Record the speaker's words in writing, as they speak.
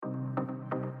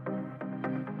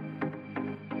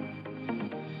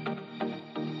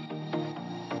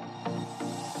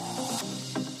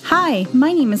Hi,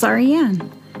 my name is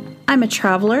Ariane. I'm a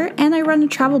traveler and I run a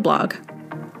travel blog.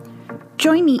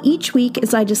 Join me each week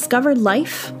as I discover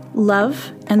life,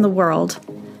 love, and the world.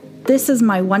 This is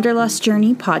my Wanderlust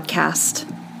Journey podcast.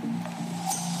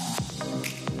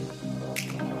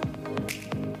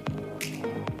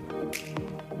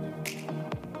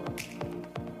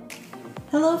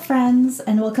 Hello, friends,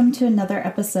 and welcome to another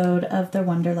episode of the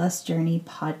Wanderlust Journey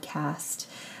podcast.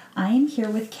 I am here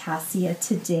with Cassia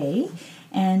today,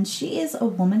 and she is a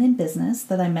woman in business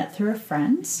that I met through a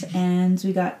friend, and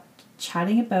we got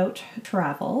chatting about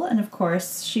travel, and of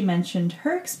course she mentioned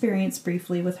her experience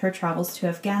briefly with her travels to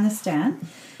Afghanistan,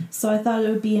 so I thought it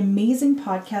would be an amazing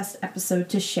podcast episode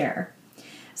to share.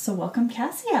 So welcome,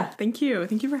 Cassia. Thank you.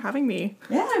 Thank you for having me.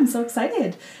 Yeah, I'm so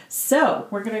excited. So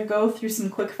we're going to go through some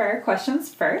quick fire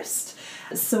questions first.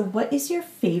 So what is your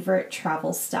favorite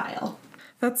travel style?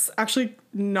 That's actually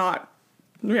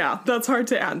that's hard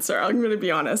to answer. I'm going to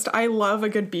be honest. I love a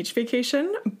good beach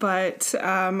vacation, but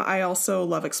I also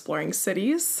love exploring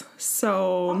cities.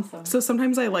 So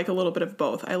sometimes I like a little bit of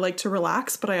both. I like to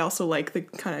relax, but I also like the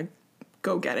kind of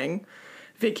go-getting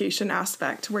vacation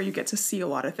aspect where you get to see a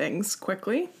lot of things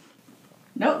quickly.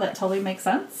 No, that totally makes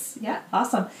sense. Yeah,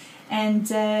 awesome. And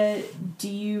do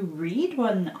you read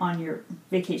on your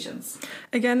vacations?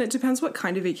 Again, it depends what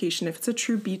kind of vacation. If it's a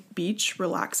true beach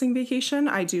relaxing vacation,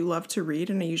 I do love to read,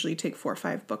 and I usually take 4 or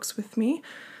 5 books with me.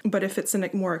 But if it's a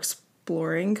more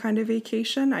exploring kind of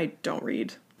vacation, I don't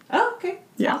read. Oh, okay.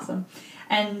 Yeah. Awesome.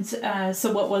 And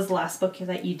so what was the last book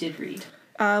that you did read?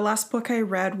 Last book I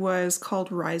read was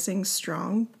called Rising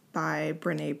Strong by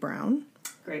Brené Brown.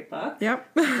 Great book.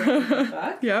 Yep. Great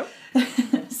book. Yep.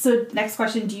 So next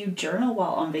question, do you journal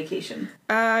while on vacation?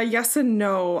 Yes and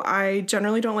no. I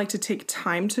generally don't like to take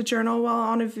time to journal while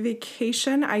on a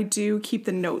vacation. I do keep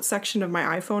the notes section of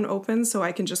my iPhone open so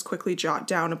I can just quickly jot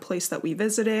down a place that we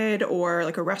visited or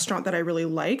like a restaurant that I really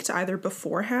liked either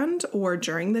beforehand or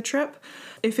during the trip.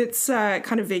 If it's a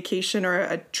kind of vacation or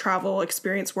a travel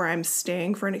experience where I'm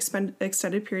staying for an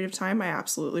extended period of time, I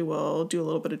absolutely will do a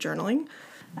little bit of journaling.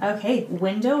 Okay,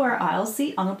 window or aisle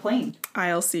seat on a plane?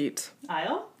 Aisle seat.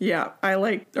 Aisle? Yeah,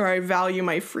 I value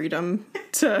my freedom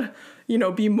to,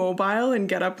 be mobile and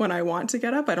get up when I want to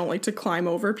get up. I don't like to climb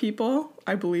over people.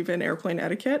 I believe in airplane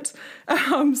etiquette.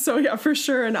 So yeah, for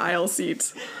sure an aisle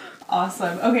seat.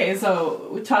 Awesome. Okay,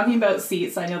 so talking about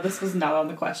seats, I know this was not on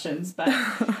the questions, but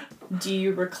do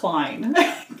you recline?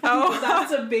 Oh,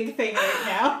 that's a big thing right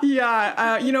now.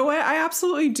 Yeah, you know what? I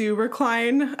absolutely do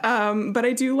recline, but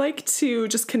I do like to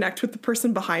just connect with the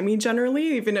person behind me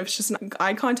generally, even if it's just an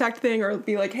eye contact thing or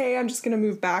be like, hey, I'm just going to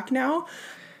move back now.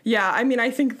 Yeah, I mean,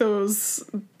 I think those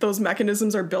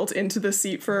mechanisms are built into the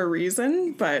seat for a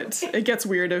reason, but it gets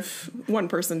weird if one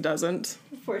person doesn't.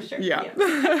 For sure.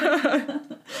 Yeah.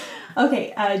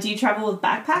 Okay, do you travel with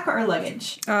backpack or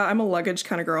luggage? I'm a luggage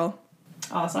kind of girl.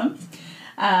 Awesome.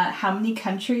 How many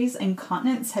countries and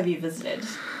continents have you visited?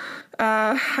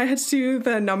 I had to do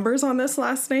the numbers on this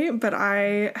last night, but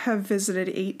I have visited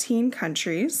 18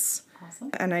 countries.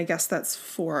 Awesome. And I guess that's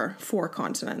four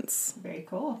continents. Very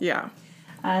cool. Yeah.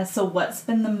 So what's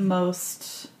been the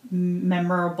most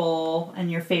memorable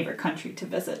and your favorite country to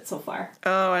visit so far?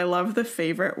 Oh, I love the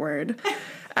favorite word.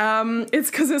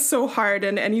 It's because it's so hard,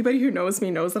 and anybody who knows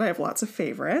me knows that I have lots of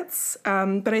favorites.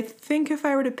 But I think if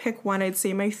I were to pick one, I'd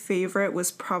say my favorite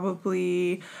was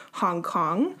probably Hong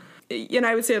Kong. And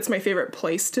I would say it's my favorite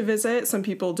place to visit. Some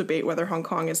people debate whether Hong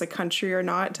Kong is a country or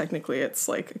not. Technically, it's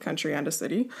like a country and a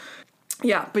city.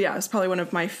 Yeah, but yeah, it's probably one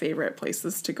of my favorite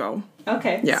places to go.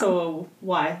 Okay, yeah. So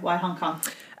why Hong Kong?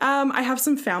 I have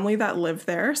some family that live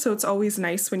there, so it's always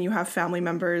nice when you have family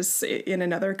members in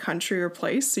another country or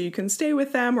place, so you can stay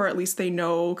with them, or at least they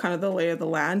know kind of the lay of the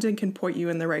land and can point you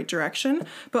in the right direction.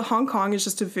 But Hong Kong is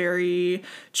just a very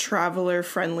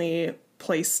traveler-friendly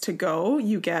place to go.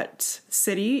 You get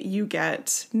city, you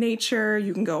get nature,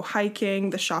 you can go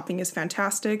hiking, the shopping is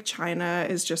fantastic. China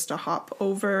is just a hop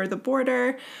over the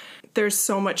border. There's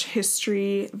so much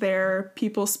history there.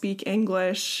 People speak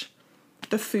English.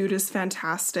 The food is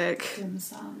fantastic.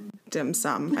 Dim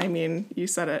sum. I mean, you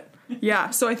said it.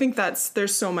 Yeah, so I think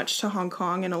there's so much to Hong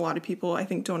Kong, and a lot of people, I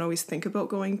think, don't always think about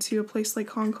going to a place like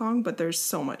Hong Kong, but there's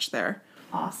so much there.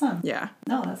 Awesome. Yeah.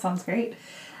 No, that sounds great.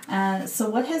 So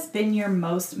what has been your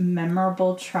most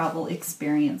memorable travel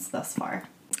experience thus far?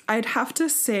 I'd have to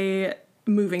say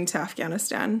moving to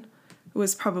Afghanistan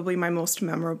was probably my most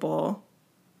memorable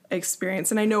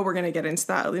experience. And I know we're going to get into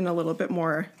that in a little bit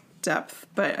more depth,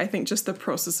 but I think just the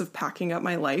process of packing up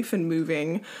my life and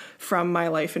moving from my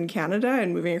life in Canada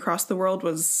and moving across the world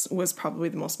was probably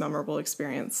the most memorable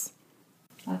experience.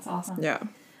 That's awesome. Yeah.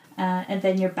 And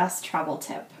then your best travel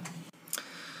tip.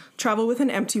 Travel with an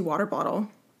empty water bottle.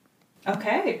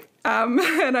 Okay.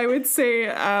 And I would say,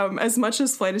 as much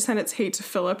as flight attendants hate to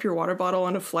fill up your water bottle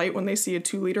on a flight when they see a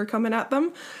 2-liter coming at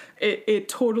them, it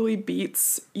totally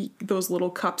beats those little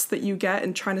cups that you get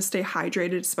and trying to stay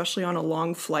hydrated, especially on a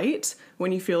long flight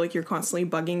when you feel like you're constantly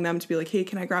bugging them to be like, hey,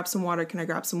 can I grab some water? Can I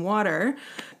grab some water?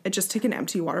 I just take an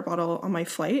empty water bottle on my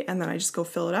flight and then I just go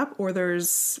fill it up. Or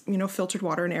there's, filtered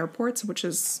water in airports, which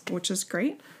is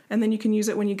great. And then you can use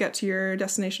it when you get to your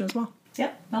destination as well.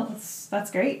 Yep. No,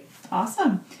 that's great.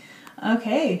 Awesome.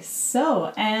 Okay.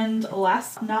 So, and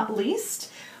last but not least,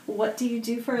 what do you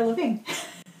do for a living?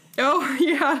 Oh,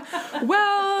 yeah.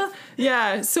 Well,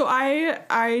 yeah. So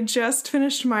I just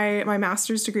finished my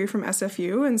master's degree from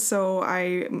SFU. And so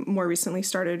I more recently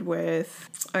started with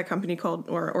a company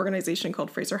organization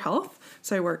called Fraser Health.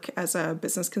 So I work as a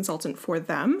business consultant for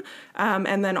them.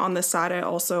 And then on the side, I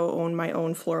also own my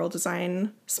own floral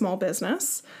design small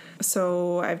business.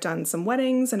 So I've done some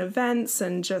weddings and events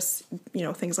and just,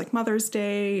 things like Mother's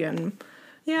Day and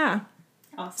yeah.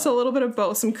 Awesome. So a little bit of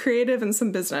both, some creative and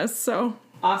some business. So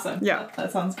awesome. Yeah.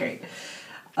 That sounds great.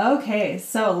 Okay,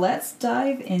 so let's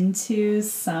dive into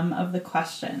some of the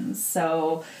questions.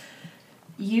 So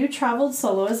you traveled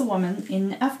solo as a woman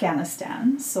in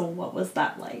Afghanistan. So what was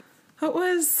that like? It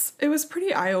was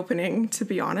pretty eye-opening, to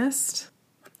be honest.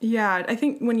 Yeah, I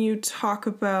think when you talk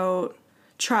about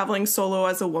traveling solo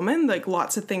as a woman, like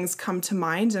lots of things come to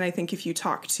mind. And I think if you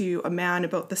talk to a man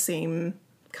about the same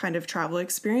kind of travel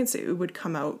experience, it would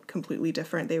come out completely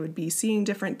different. They would be seeing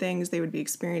different things. They would be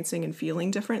experiencing and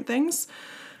feeling different things.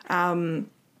 And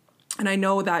I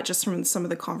know that just from some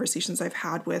of the conversations I've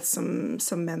had with some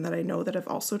men that I know that have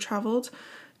also traveled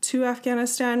to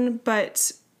Afghanistan.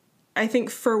 But I think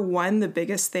for one, the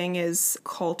biggest thing is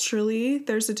culturally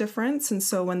there's a difference. And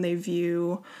so when they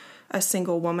view a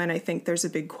single woman, I think there's a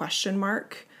big question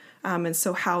mark. And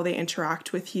so how they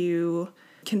interact with you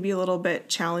can be a little bit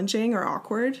challenging or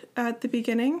awkward at the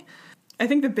beginning. I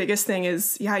think the biggest thing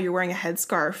is, you're wearing a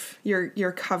headscarf.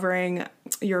 You're covering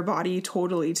your body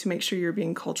totally to make sure you're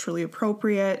being culturally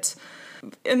appropriate.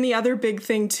 And the other big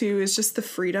thing too is just the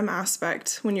freedom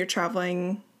aspect. When you're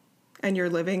traveling and you're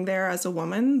living there as a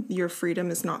woman, your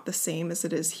freedom is not the same as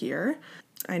it is here.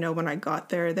 I know when I got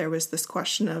there was this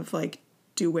question of like,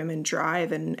 do women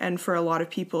drive? And for a lot of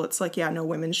people, it's like, no,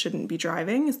 women shouldn't be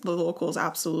driving. The locals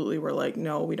absolutely were like,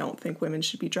 no, we don't think women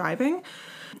should be driving.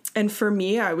 And for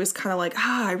me, I was kind of like,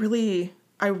 I really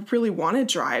want to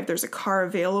drive. There's a car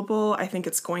available. I think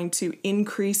it's going to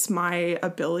increase my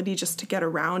ability just to get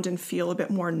around and feel a bit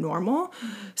more normal.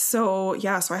 Mm-hmm. So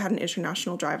I had an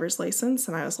international driver's license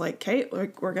and I was like, okay,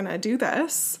 we're going to do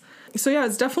this. So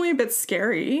it's definitely a bit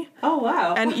scary. Oh,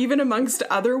 wow. And even amongst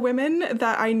other women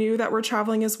that I knew that were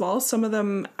traveling as well, some of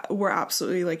them were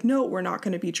absolutely like, no, we're not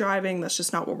going to be driving. That's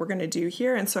just not what we're going to do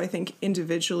here. And so I think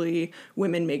individually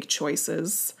women make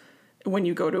choices when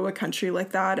you go to a country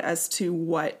like that as to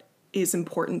what is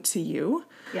important to you.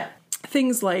 Yeah.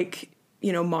 Things like,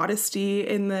 modesty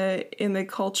in the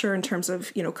culture in terms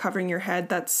of, covering your head,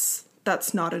 that's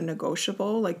not a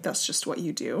negotiable. Like, that's just what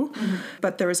you do. Mm-hmm.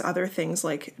 But there was other things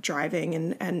like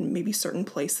driving and maybe certain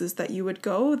places that you would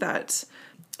go that,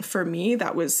 for me,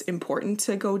 that was important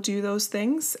to go do those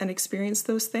things and experience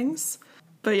those things.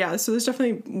 But so there's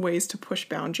definitely ways to push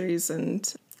boundaries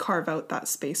and carve out that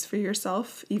space for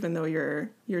yourself, even though you're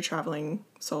traveling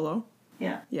solo.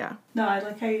 Yeah. Yeah. No, I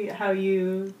like how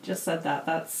you just said that.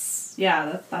 That's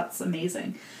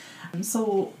amazing.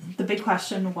 So the big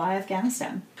question, why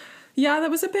Afghanistan? Yeah,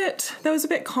 that was a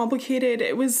bit complicated.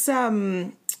 It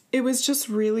was just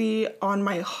really on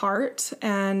my heart,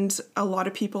 and a lot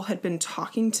of people had been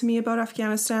talking to me about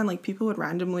Afghanistan. Like, people would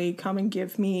randomly come and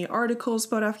give me articles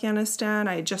about Afghanistan.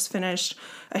 I had just finished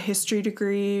a history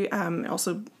degree,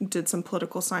 also did some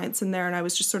political science in there, and I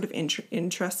was just sort of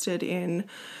interested in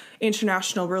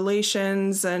international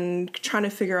relations and trying to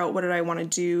figure out what did I want to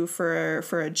do for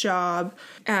a job.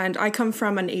 And I come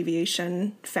from an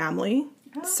aviation family.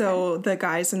 Okay. So the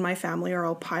guys in my family are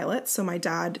all pilots. So my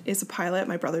dad is a pilot,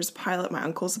 my brother's a pilot, my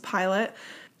uncle's a pilot.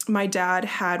 My dad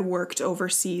had worked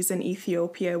overseas in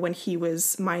Ethiopia when he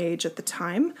was my age at the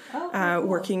time, cool.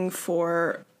 Working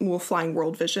for flying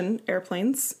World Vision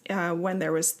airplanes when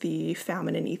there was the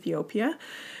famine in Ethiopia.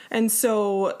 And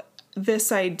so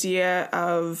this idea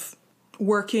of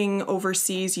working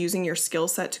overseas, using your skill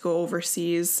set to go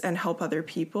overseas and help other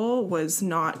people was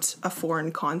not a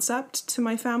foreign concept to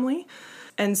my family.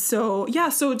 And so, yeah,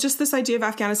 so just this idea of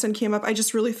Afghanistan came up. I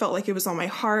just really felt like it was on my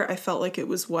heart. I felt like it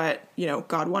was what,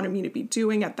 God wanted me to be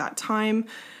doing at that time.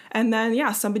 And then,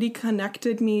 yeah, somebody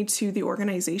connected me to the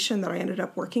organization that I ended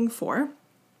up working for.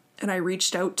 And I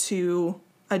reached out to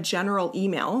a general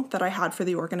email that I had for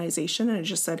the organization. And it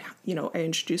just said, I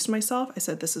introduced myself. I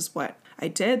said, this is what I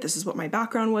did. This is what my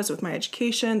background was with my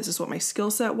education. This is what my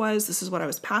skill set was. This is what I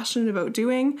was passionate about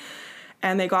doing.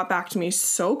 And they got back to me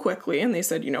so quickly and they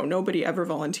said, nobody ever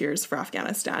volunteers for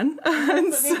Afghanistan.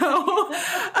 and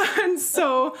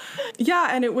so, yeah,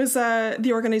 and it was,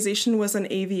 the organization was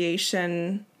an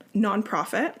aviation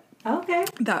nonprofit. Okay.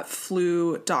 That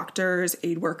flew doctors,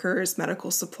 aid workers, medical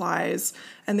supplies,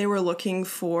 and they were looking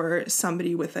for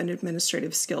somebody with an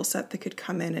administrative skill set that could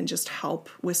come in and just help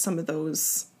with some of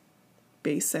those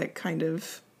basic kind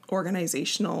of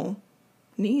organizational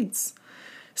needs.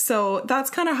 So that's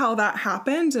kind of how that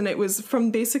happened. And it was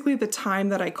from basically the time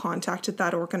that I contacted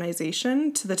that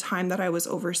organization to the time that I was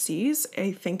overseas.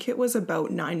 I think it was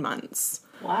about 9 months.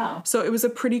 Wow. So it was a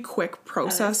pretty quick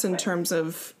process in terms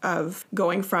of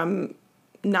going from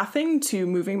nothing to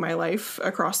moving my life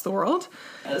across the world.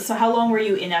 So how long were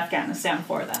you in Afghanistan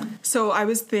for then? So I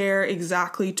was there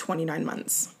exactly 29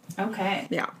 months. Okay.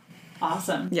 Yeah.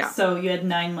 Awesome. Yeah. So you had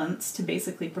 9 months to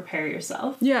basically prepare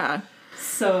yourself. Yeah.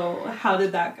 So how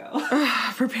did that go?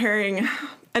 Preparing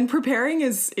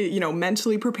is,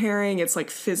 mentally preparing. It's like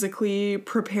physically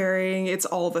preparing. It's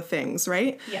all the things,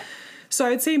 right? Yeah. So I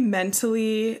would say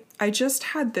mentally, I just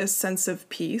had this sense of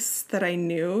peace that I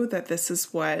knew that this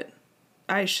is what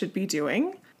I should be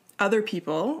doing. Other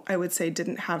people, I would say,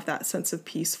 didn't have that sense of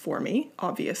peace for me,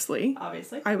 obviously.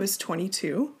 I was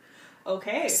 22.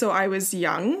 Okay. So I was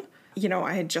young.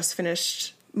 I had just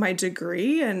finished my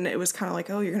degree and it was kind of like,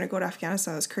 oh, you're going to go to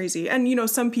Afghanistan. That's crazy. And,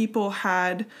 some people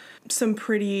had some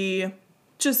pretty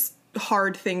just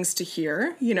hard things to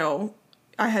hear.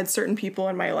 I had certain people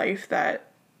in my life that,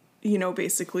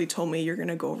 basically told me you're going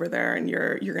to go over there and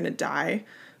you're going to die.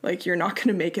 Like, you're not going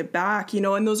to make it back,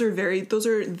 and those are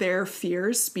their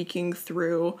fears speaking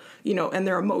through, and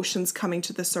their emotions coming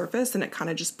to the surface, and it kind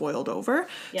of just boiled over.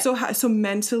 Yeah. So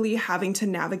mentally having to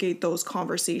navigate those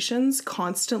conversations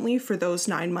constantly for those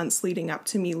 9 months leading up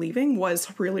to me leaving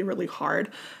was really, really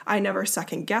hard. I never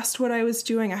second guessed what I was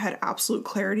doing. I had absolute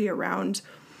clarity around,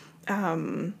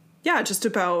 just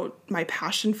about my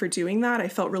passion for doing that. I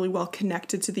felt really well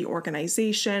connected to the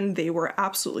organization. They were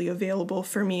absolutely available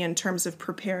for me in terms of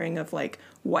preparing of like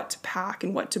what to pack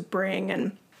and what to bring.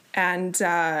 And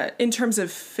in terms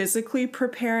of physically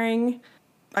preparing,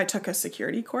 I took a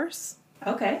security course.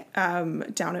 Okay.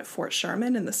 Down at Fort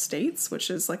Sherman in the States,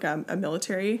 which is like a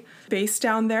military base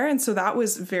down there. And so that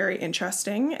was very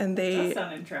interesting. And that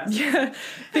sounds interesting. Yeah,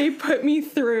 they put me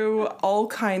through all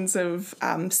kinds of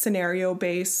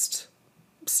scenario-based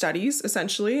studies,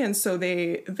 essentially. And so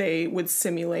they would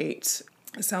simulate,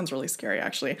 it sounds really scary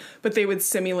actually, but they would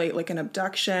simulate like an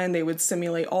abduction. They would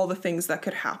simulate all the things that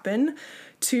could happen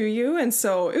to you. And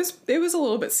so it was a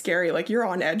little bit scary. Like, you're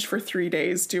on edge for 3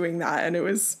 days doing that. And it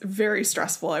was very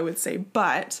stressful, I would say.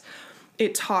 But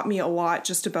it taught me a lot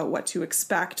just about what to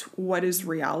expect, what is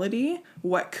reality,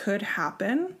 what could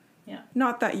happen. Yeah.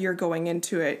 Not that you're going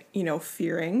into it,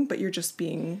 fearing, but you're just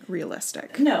being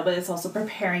realistic. No, but it's also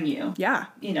preparing you. Yeah.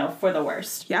 For the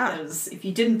worst. Yeah. Because if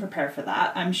you didn't prepare for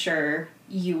that, I'm sure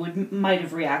you might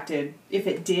have reacted, if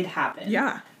it did happen.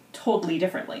 Yeah. Totally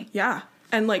differently. Yeah.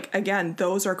 And like, again,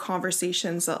 those are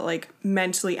conversations that like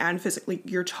mentally and physically,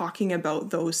 you're talking about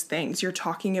those things. You're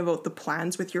talking about the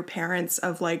plans with your parents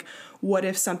of like, what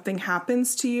if something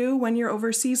happens to you when you're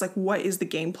overseas? Like, what is the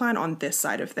game plan on this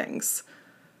side of things?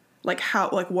 Like,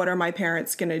 what are my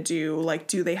parents going to do? Like,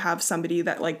 do they have somebody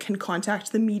that like can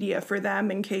contact the media for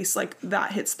them in case like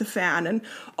that hits the fan? And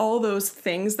all those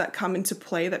things that come into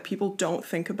play that people don't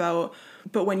think about.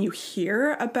 But when you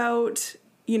hear about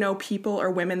people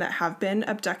or women that have been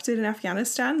abducted in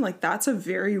Afghanistan, like, that's a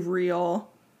very real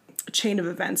chain of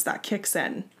events that kicks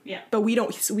in. Yeah. But we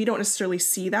don't necessarily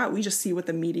see that. We just see what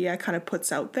the media kind of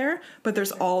puts out there. But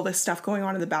there's all this stuff going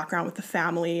on in the background with the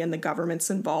family and the government's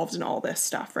involved and all this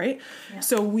stuff, right? Yeah.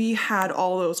 So we had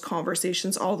all those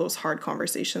conversations, all those hard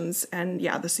conversations, and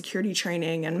the security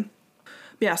training. And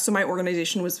so my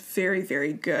organization was very,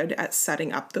 very good at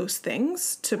setting up those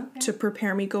things to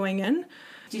prepare me going in.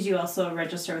 Did you also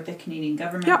register with the Canadian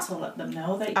government to let them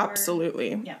know that you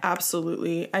Absolutely. were... Yeah.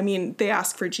 Absolutely. I mean, they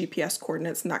ask for GPS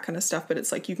coordinates and that kind of stuff, but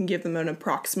it's like you can give them an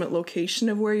approximate location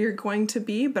of where you're going to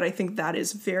be. But I think that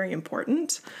is very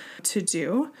important to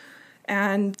do.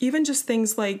 And even just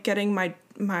things like getting my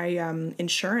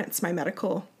insurance, my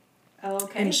medical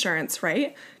insurance,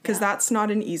 right? Because that's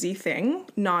not an easy thing.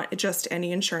 Not just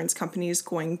any insurance company is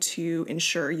going to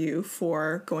insure you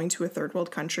for going to a third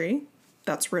world country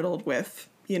that's riddled with,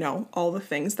 you know, all the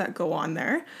things that go on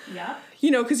there. Yeah. You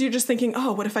know, because you're just thinking,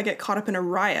 oh, what if I get caught up in a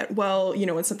riot? Well, you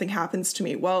know, when something happens to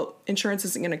me, well, insurance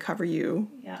isn't going to cover you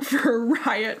for a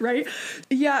riot, right?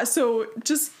 Yeah, so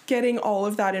just getting all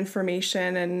of that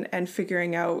information and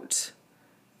figuring out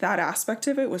that aspect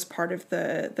of it was part of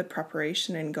the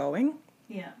preparation and going.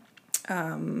 Yeah.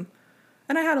 And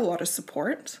I had a lot of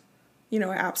support. You know,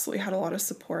 I absolutely had a lot of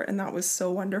support, and that was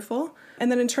so wonderful.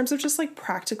 And then in terms of just like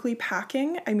practically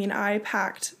packing, I mean, I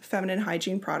packed feminine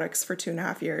hygiene products for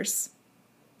 2.5 years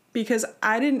because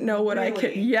I didn't know what I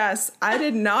could. Yes, I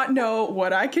did not know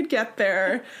what I could get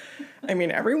there. I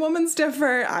mean, every woman's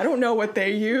different. I don't know what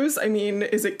they use. I mean,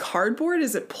 is it cardboard?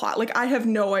 Is it like, I have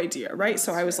no idea, right?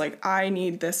 So I was like, I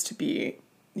need this to be,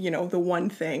 you know, the one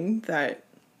thing that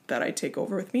I take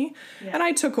over with me. Yeah. And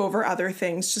I took over other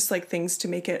things, just like things to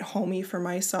make it homey for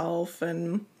myself,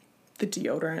 and the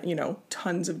deodorant, you know,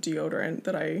 tons of deodorant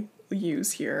that I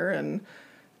use here, and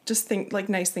just like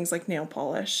nice things like nail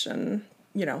polish and,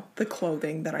 you know, the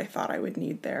clothing that I thought I would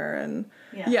need there. And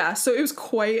yeah, so it was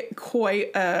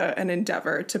quite an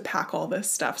endeavor to pack all this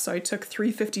stuff. So I took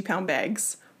 3 50-pound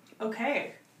bags.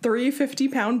 Okay. 3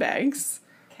 50-pound bags.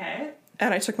 Okay.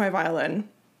 And I took my violin.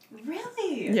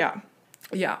 Really? Yeah.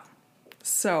 Yeah.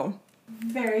 So.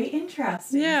 Very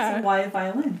interesting. Yeah. So why a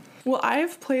violin? Well,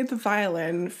 I've played the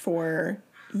violin for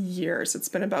years. It's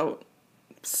been about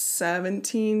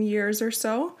 17 years or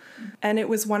so. And it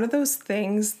was one of those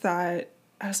things that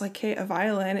I was like, hey, a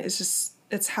violin is just,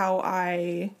 it's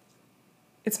my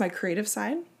creative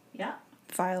side. Yeah.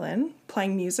 Violin,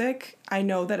 playing music. I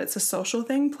know that it's a social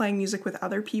thing, playing music with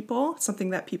other people,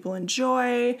 something that people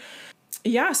enjoy.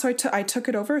 Yeah, so I took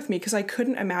it over with me because I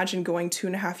couldn't imagine going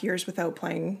 2.5 years without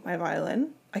playing my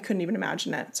violin. I couldn't even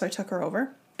imagine it. So I took her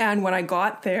over. And when I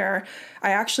got there,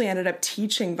 I actually ended up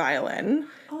teaching violin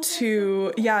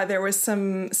to, there was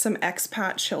some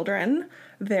expat children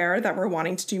there that were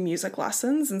wanting to do music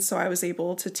lessons. And so I was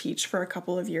able to teach for a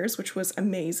couple of years, which was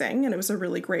amazing. And it was a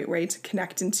really great way to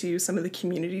connect into some of the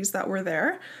communities that were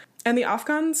there. And the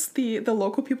Afghans, the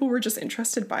local people were just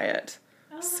interested by it.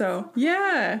 So cool.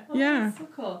 Yeah. That's so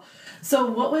cool. So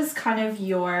what was kind of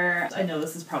I know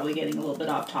this is probably getting a little bit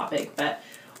off topic, but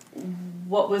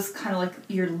what was kind of like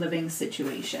your living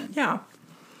situation? Yeah.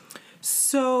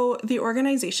 So the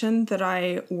organization that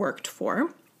I worked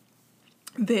for,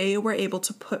 they were able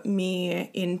to put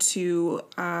me into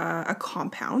a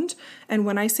compound. And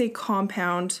when I say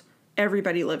compound,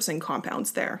 everybody lives in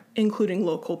compounds there, including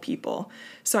local people.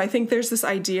 So I think there's this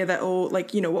idea that,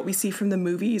 like, you know, what we see from the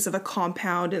movies of a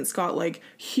compound, and it's got like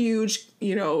huge,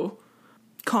 you know,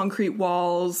 concrete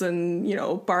walls and, you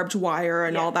know, barbed wire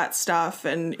and all that stuff,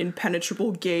 and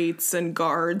impenetrable gates and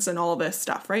guards and all this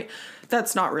stuff, right?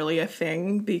 That's not really a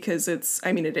thing, because it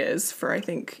is for, I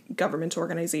think, government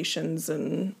organizations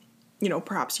and, you know,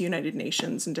 perhaps United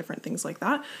Nations and different things like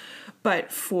that.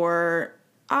 But for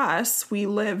us, we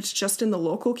lived just in the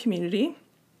local community,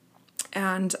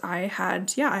 and I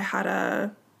had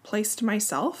a place to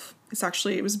myself.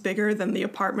 It was bigger than the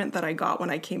apartment that I got when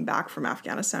I came back from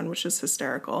Afghanistan, which is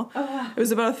hysterical. Oh, wow. It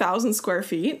was about 1,000 square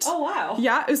feet. Oh, wow.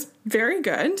 Yeah, it was very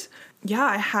good. Yeah,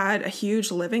 I had a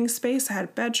huge living space. I had a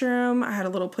bedroom. I had a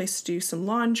little place to do some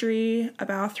laundry, a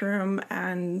bathroom,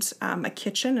 and a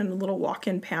kitchen and a little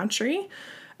walk-in pantry.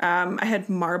 I had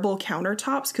marble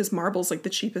countertops because marble's like the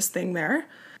cheapest thing there.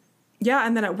 Yeah,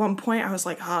 and then at one point I was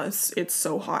like, it's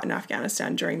so hot in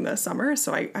Afghanistan during the summer,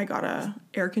 so I got a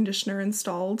air conditioner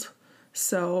installed.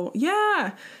 So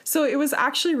yeah, so it was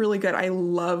actually really good. I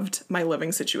loved my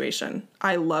living situation.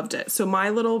 I loved it. So my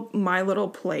little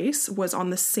place was on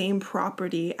the same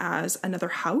property as another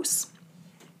house.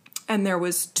 And there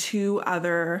was 2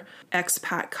 other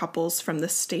expat couples from the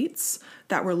States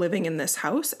that were living in this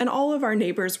house. And all of our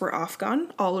neighbors were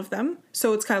Afghan, all of them.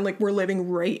 So it's kind of like we're living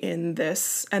right in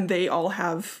this, and they all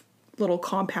have little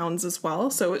compounds as well.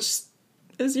 So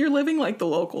you're living like the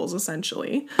locals,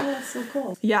 essentially. Oh, that's so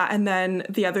cool. Yeah, and then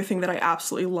the other thing that I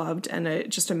absolutely loved,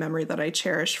 and just a memory that I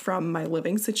cherish from my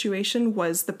living situation,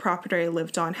 was the property I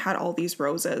lived on had all these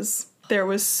roses. There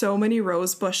was so many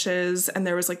rose bushes, and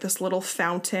there was like this little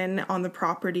fountain on the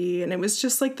property, and it was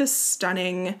just like this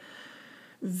stunning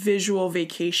visual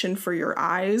vacation for your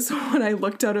eyes when I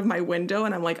looked out of my window,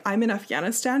 and I'm like, I'm in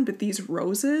Afghanistan, but these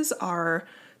roses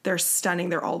they're stunning.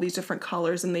 They're all these different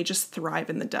colors, and they just thrive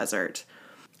in the desert.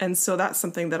 And so that's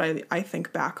something that I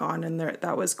think back on, and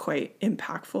that was quite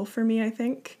impactful for me, I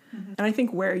think. Mm-hmm. And I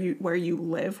think where you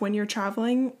live when you're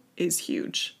traveling is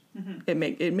huge.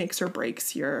 It makes or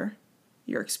breaks your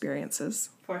experiences.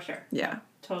 For sure. Yeah.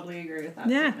 Totally agree with that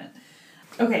statement.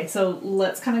 Okay, so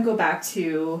let's kind of go back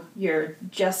to you're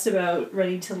just about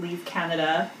ready to leave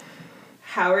Canada.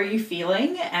 How are you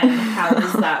feeling, and how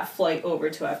is that flight over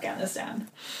to Afghanistan?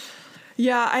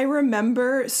 Yeah, I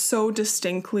remember so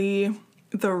distinctly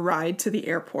the ride to the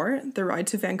airport, the ride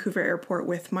to Vancouver Airport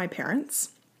with my parents.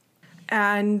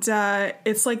 And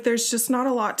it's like there's just not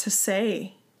a lot to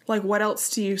say. Like, what else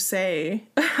do you say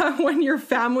when your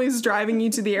family's driving you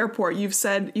to the airport?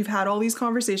 You've had all these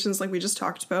conversations like we just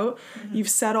talked about. You've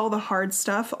said all the hard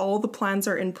stuff. All the plans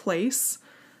are in place.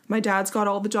 My dad's got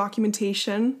all the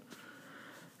documentation,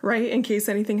 right? In case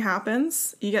anything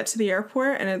happens. You get to the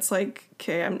airport and it's like,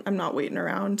 okay, I'm not waiting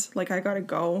around. Like, I gotta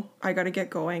go. I gotta get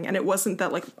going. And it wasn't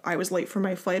that like I was late for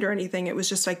my flight or anything. It was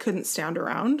just I couldn't stand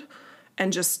around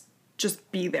and just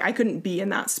be there. I couldn't be in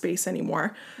that space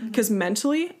anymore because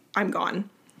mentally I'm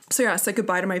gone. So yeah, I said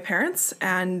goodbye to my parents,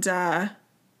 and I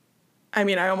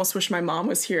mean, I almost wish my mom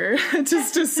was here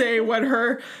just to say what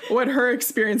her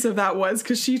experience of that was,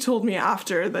 because she told me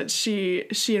after that she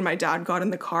and my dad got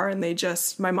in the car and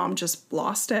my mom just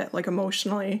lost it, like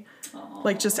emotionally. Aww.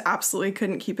 Like just absolutely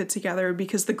couldn't keep it together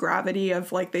because the gravity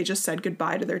of like they just said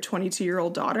goodbye to their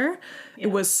 22-year-old daughter. Yeah.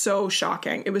 It was so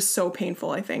shocking. It was so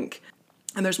painful, I think.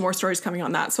 And there's more stories coming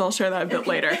on that, so I'll share that a bit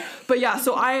later. But yeah,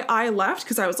 so I left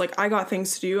because I was like, I got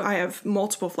things to do. I have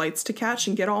multiple flights to catch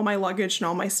and get all my luggage and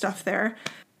all my stuff there.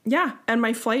 Yeah, and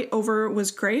my flight over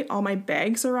was great. All my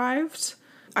bags arrived.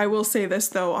 I will say this,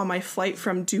 though. On my flight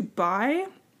from Dubai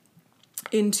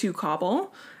into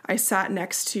Kabul, I sat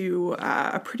next to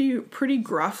a pretty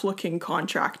gruff-looking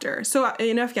contractor. So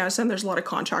in Afghanistan, there's a lot of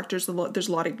contractors. There's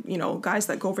a lot of, guys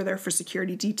that go over there for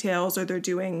security details, or they're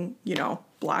doing,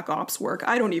 black ops work.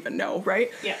 I don't even know,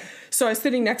 right? Yeah. So I was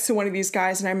sitting next to one of these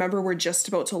guys, and I remember we're just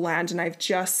about to land, and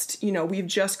we've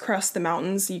just crossed the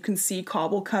mountains. You can see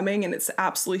Kabul coming, and it's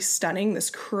absolutely stunning, this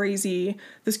crazy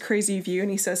view. And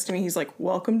he says to me, he's like,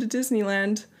 "Welcome to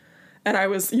Disneyland." And I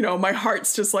was, my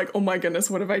heart's just like, oh my goodness,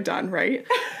 what have I done, right?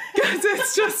 Because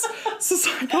it's just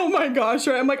like, oh my gosh,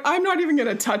 right? I'm like, I'm not even going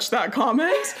to touch that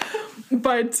comment.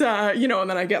 But, and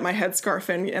then I get my headscarf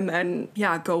and then,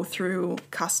 go through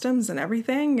customs and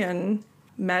everything, and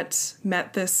met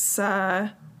this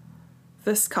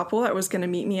couple that was going to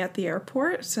meet me at the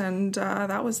airport. And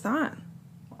that was that.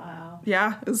 Wow.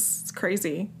 Yeah, it's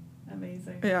crazy.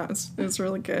 Amazing. Yeah, it's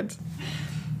really good.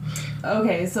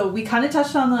 Okay, so we kind of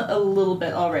touched on a little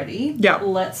bit already. Yeah.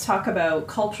 Let's talk about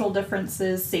cultural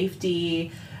differences,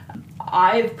 safety.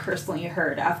 I've personally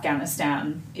heard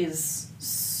Afghanistan is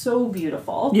so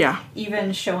beautiful. Yeah.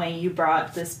 Even showing you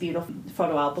brought this beautiful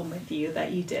photo album with you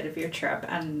that you did of your trip,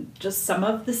 and just some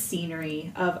of the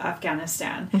scenery of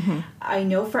Afghanistan. Mm-hmm. I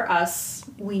know for us,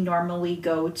 we normally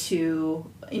go to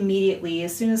immediately,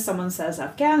 as soon as someone says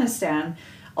Afghanistan,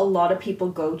 a lot of people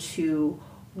go to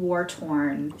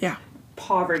war-torn,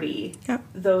 poverty,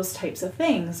 those types of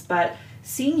things. But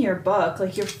seeing your book,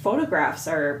 like your photographs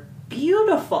are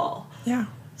beautiful. Yeah.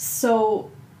 So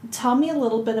tell me a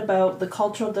little bit about the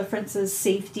cultural differences,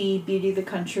 safety, beauty of the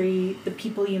country, the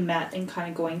people you met, and kind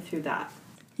of going through that.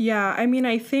 Yeah, I mean,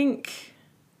 I think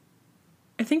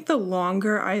the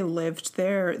longer I lived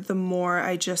there, the more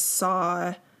I just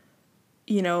saw,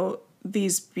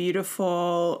 these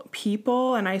beautiful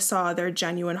people, and I saw their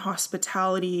genuine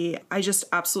hospitality. I just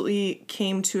absolutely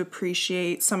came to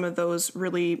appreciate some of those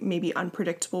really maybe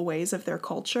unpredictable ways of their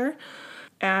culture.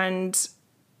 And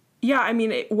yeah, I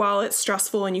mean, while it's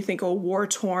stressful and you think, oh,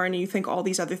 war-torn, and you think all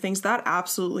these other things, that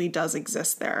absolutely does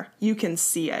exist there. You can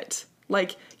see it.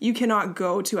 Like, you cannot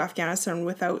go to Afghanistan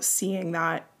without seeing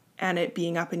that and it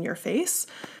being up in your face.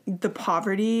 The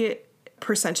poverty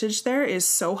percentage there is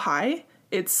so high.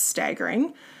 It's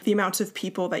staggering. The amount of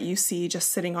people that you see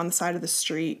just sitting on the side of the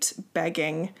street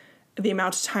begging, the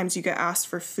amount of times you get asked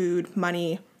for food,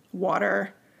 money,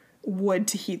 water, wood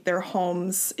to heat their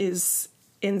homes is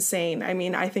insane. I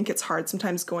mean, I think it's hard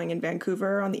sometimes going in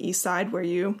Vancouver on the east side where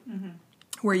you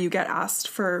get asked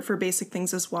for basic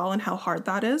things as well, and how hard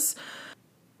that is.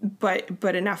 But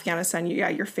in Afghanistan,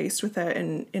 you're faced with it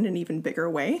in an even bigger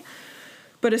way.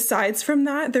 But aside from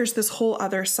that, there's this whole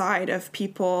other side of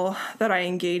people that I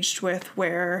engaged with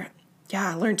where,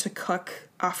 I learned to cook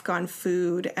Afghan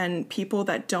food, and people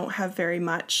that don't have very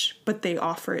much, but they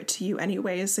offer it to you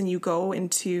anyways. And you go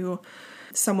into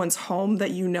someone's home that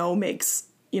makes,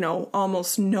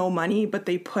 almost no money, but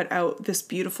they put out this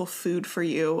beautiful food for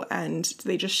you, and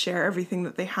they just share everything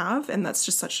that they have. And that's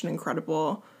just such an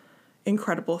incredible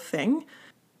thing.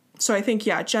 So I think,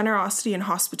 generosity and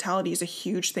hospitality is a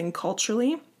huge thing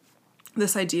culturally.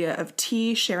 this idea of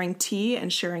tea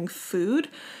and sharing food.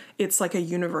 It's like a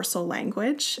universal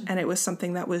language, and it was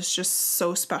something that was just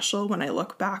so special when I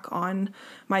look back on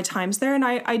my times there. And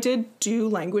I did do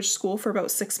language school for about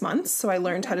 6 months, so I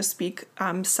learned how to speak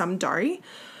some Dari.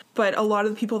 But a lot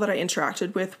of the people that I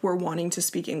interacted with were wanting to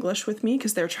speak English with me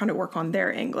because they're trying to work on their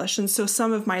English. And so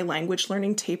some of my language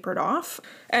learning tapered off.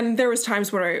 And there was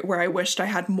times where I wished I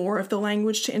had more of the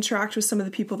language to interact with some of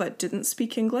the people that didn't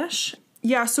speak English.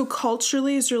 Yeah, so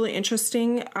culturally is really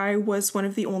interesting. I was one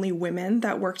of the only women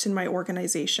that worked in my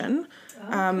organization.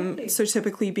 Okay. So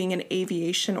typically being an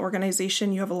aviation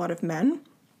organization, you have a lot of men.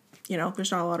 You know,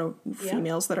 there's not a lot of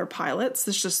females that are pilots.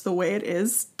 It's just the way it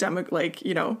is, the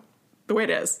way it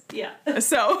is. Yeah.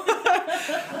 So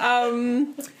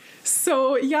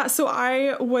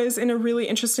I was in a really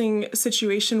interesting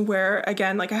situation where,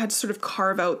 again, like I had to sort of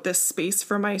carve out this space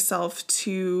for myself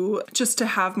to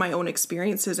have my own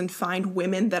experiences and find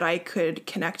women that I could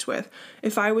connect with.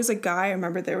 If I was a guy, I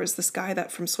remember there was this guy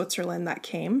from Switzerland that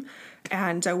came,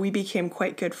 and we became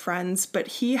quite good friends, but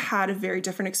he had a very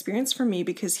different experience from me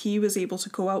because he was able to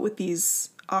go out with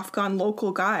these Afghan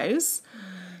local guys.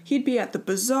 He'd be at the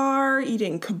bazaar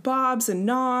eating kebabs and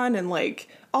naan and like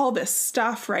all this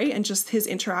stuff, right? And just his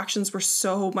interactions were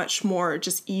so much more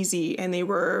just easy, and they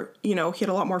were, he had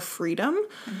a lot more freedom.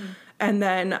 Mm-hmm. And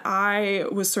then I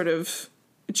was sort of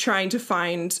trying to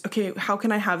find, okay, how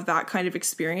can I have that kind of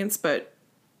experience, but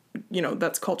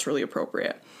that's culturally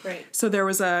appropriate. Right. So there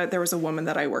was a woman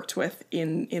that I worked with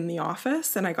in the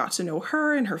office, and I got to know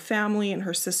her and her family and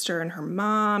her sister and her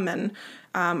mom, and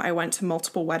I went to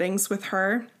multiple weddings with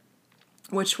her,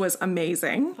 which was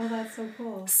amazing. Oh, that's so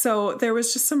cool. So there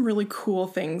was just some really cool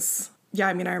things. Yeah,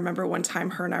 I mean, I remember one time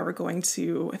her and I were going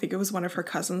to, I think it was one of her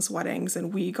cousin's weddings,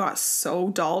 and we got so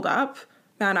dolled up.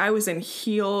 Man, I was in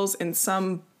heels in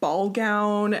some ball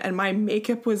gown, and my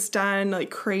makeup was done like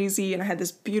crazy, and I had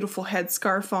this beautiful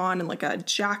headscarf on and like a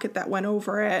jacket that went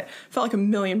over it. Felt like $1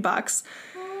 million.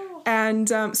 Oh. And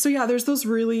so yeah, there's those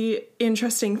really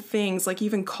interesting things, like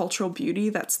even cultural beauty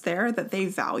that's there that they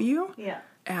value. Yeah.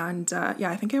 And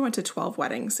I think I went to 12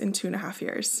 weddings in 2.5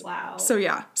 years. Wow. So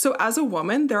yeah, so as a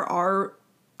woman, there are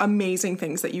amazing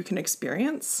things that you can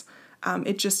experience.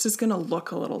 It just is going to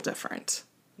look a little different.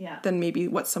 Yeah. Than maybe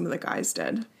what some of the guys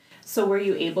did. So were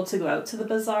you able to go out to the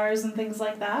bazaars and things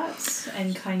like that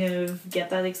and kind of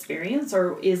get that experience,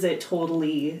 or is it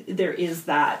totally, there is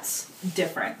that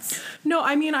difference? No,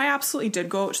 I mean, I absolutely did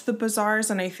go out to the bazaars,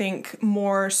 and I think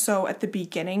more so at the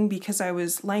beginning because I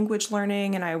was language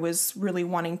learning and I was really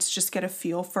wanting to just get a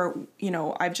feel for,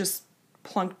 I've just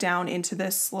plunked down into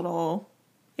this little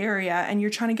area, and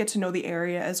you're trying to get to know the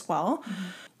area as well. Mm-hmm.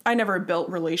 I never built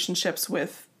relationships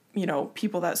with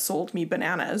people that sold me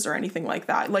bananas or anything like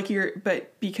that.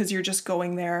 But because you're just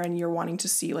going there and you're wanting to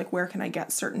see, like, where can I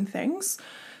get certain things?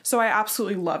 So I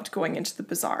absolutely loved going into the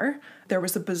bazaar. There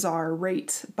was a bazaar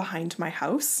right behind my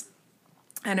house,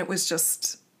 and it was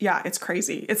just, it's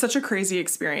crazy. It's such a crazy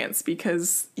experience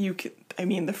because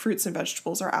the fruits and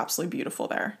vegetables are absolutely beautiful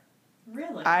there.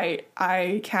 Really?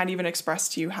 I can't even express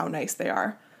to you how nice they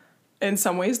are. In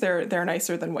some ways, they're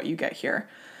nicer than what you get here.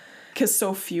 Because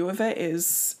so few of it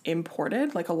is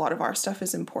imported. Like, a lot of our stuff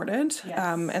is imported. Yes.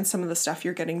 And some of the stuff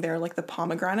you're getting there, like the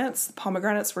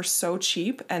pomegranates were so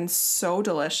cheap and so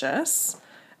delicious,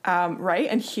 right?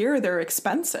 And here they're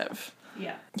expensive.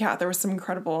 Yeah. Yeah, there was some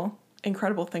incredible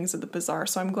things at the bazaar.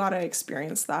 So I'm glad I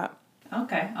experienced that.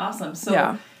 Okay, awesome.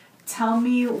 So tell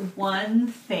me one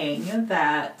thing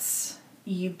that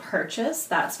you purchase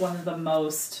that's one of the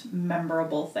most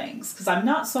memorable things, because I'm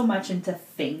not so much into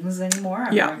things anymore.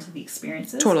 I'm more into the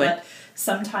experiences. Totally. But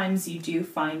sometimes you do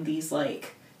find these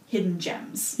like hidden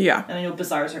gems. Yeah. And I know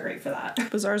bazaars are great for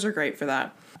that. Bazaars are great for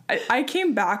that. I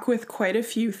came back with quite a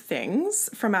few things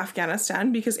from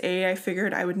Afghanistan because I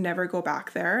figured I would never go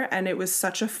back there, and it was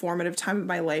such a formative time of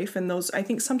my life, and I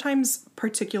think sometimes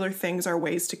particular things are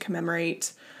ways to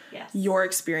commemorate your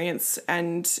experience.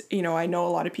 And, I know a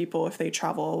lot of people, if they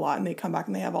travel a lot and they come back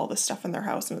and they have all this stuff in their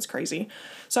house and it's crazy.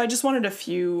 So I just wanted a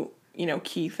few,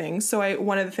 key things. So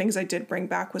one of the things I did bring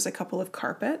back was a couple of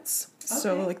carpets. Okay.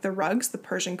 So like the rugs, the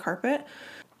Persian carpet.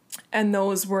 And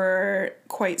those were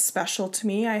quite special to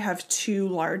me. I have 2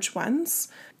 large ones.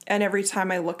 And every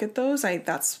time I look at those,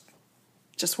 that's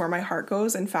just where my heart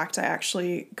goes. In fact, I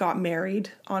actually got married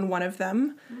on one of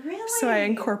them. Really? So I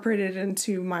incorporated it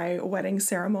into my wedding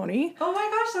ceremony. Oh my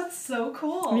gosh, that's so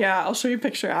cool. Yeah, I'll show you a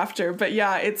picture after. But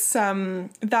yeah, it's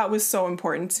that was so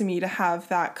important to me to have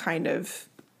that kind of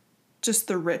just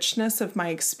the richness of my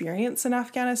experience in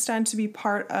Afghanistan to be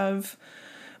part of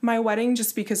my wedding,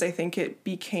 just because I think it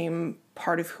became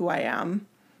part of who I am.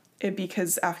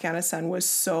 because Afghanistan was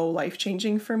so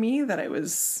life-changing for me that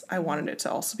I wanted it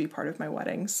to also be part of my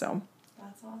wedding. So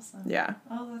That's awesome. yeah.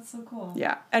 Oh, that's so cool.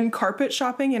 Yeah. And carpet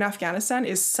shopping in Afghanistan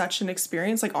is such an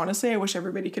experience. Like, honestly, I wish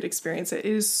everybody could experience it.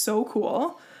 It is so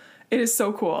cool. It is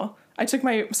so cool. I took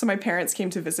my parents came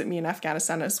to visit me in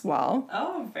Afghanistan as well.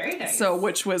 Oh, very nice. So,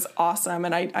 which was awesome.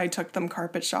 And I took them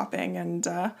carpet shopping, and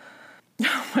oh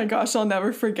my gosh, I'll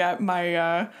never forget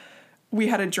we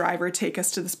had a driver take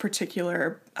us to this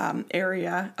particular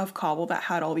area of Kabul that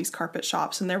had all these carpet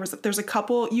shops. And there's a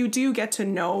couple, you do get to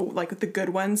know like the good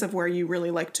ones of where you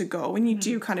really like to go. And you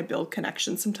do kind of build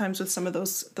connections sometimes with some of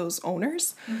those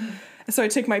owners. So I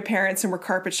took my parents and we're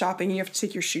carpet shopping. You have to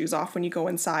take your shoes off when you go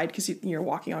inside because you're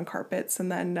walking on carpets.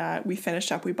 And then we finish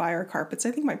up, we buy our carpets.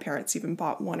 I think my parents even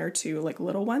bought one or two like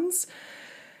little ones.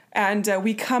 And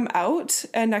we come out,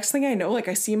 and next thing I know, like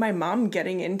I see my mom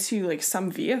getting into like some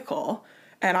vehicle,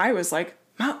 and I was like,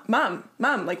 Mom,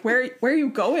 like where are you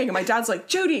going? And my dad's like,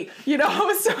 Judy, you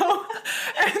know. So,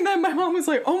 and then my mom was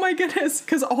like, oh my goodness,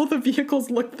 because all the vehicles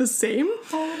looked the same.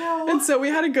 Oh no. And so we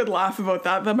had a good laugh about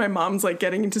that. That my mom's like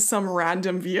getting into some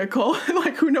random vehicle,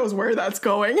 like who knows where that's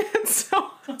going. And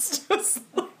so it's just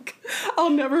like,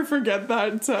 I'll never forget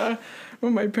that.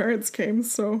 When my parents came.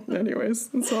 So anyways,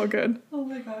 it's all good. Oh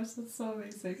my gosh, that's so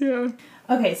amazing. Yeah.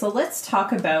 Okay, so let's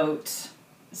talk about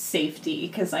safety,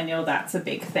 because I know that's a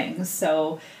big thing.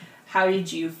 So how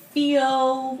did you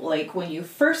feel like when you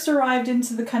first arrived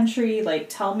into the country? Like,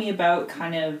 tell me about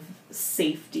kind of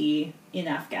safety in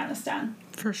Afghanistan.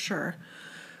 For sure.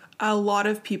 A lot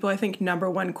of people, I think number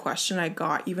one question I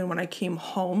got even when I came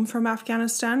home from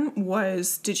Afghanistan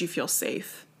was, did you feel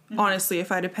safe? Honestly,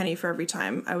 if I had a penny for every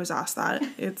time I was asked that,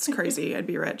 it's crazy. I'd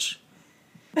be rich.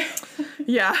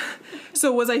 Yeah.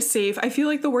 So was I safe? I feel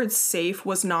like the word safe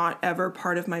was not ever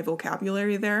part of my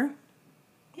vocabulary there.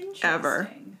 Interesting.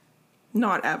 Ever.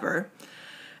 Not ever.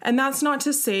 And that's not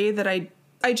to say that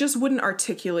I just wouldn't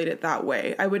articulate it that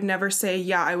way. I would never say,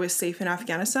 yeah, I was safe in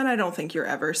Afghanistan. I don't think you're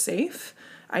ever safe.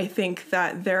 I think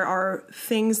that there are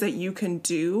things that you can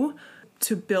do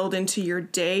to build into your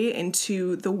day,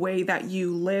 into the way that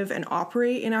you live and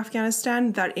operate in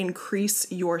Afghanistan that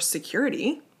increase your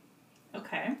security.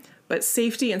 Okay. But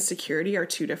safety and security are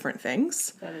two different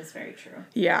things. That is very true.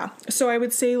 Yeah. So I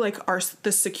would say like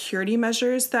the security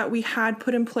measures that we had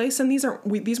put in place, and these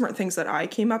weren't things that I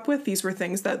came up with. These were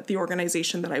things that the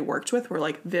organization that I worked with were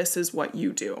like, this is what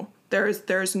you do.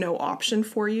 There's no option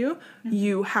for you. Mm-hmm.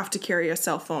 You have to carry a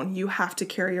cell phone. You have to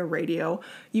carry a radio.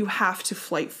 You have to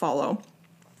flight follow.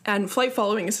 And flight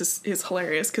following is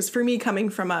hilarious because for me,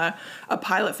 coming from a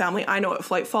pilot family, I know what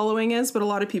flight following is, but a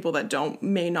lot of people that don't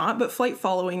may not. But flight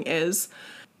following is,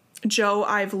 Joe,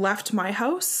 I've left my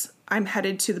house. I'm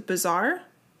headed to the bazaar.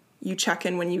 You check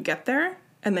in when you get there,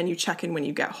 and then you check in when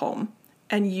you get home.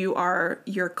 And you're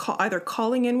either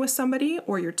calling in with somebody,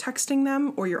 or you're texting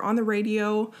them, or you're on the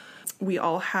radio. We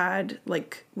all had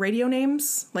like radio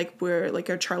names, like we're like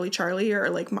a Charlie,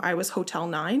 or like I was Hotel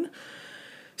 9.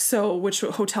 So, which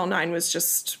Hotel 9 was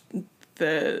just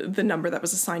the number that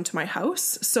was assigned to my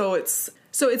house. So it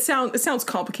sounds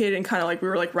complicated and kind of like we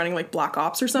were like running like Black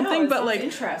Ops or something, but like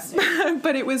interesting.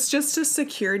 But it was just a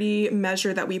security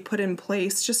measure that we put in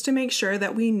place just to make sure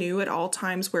that we knew at all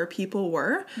times where people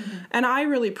were. Mm-hmm. And I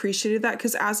really appreciated that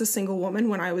because as a single woman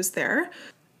when I was there,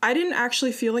 I didn't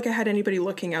actually feel like I had anybody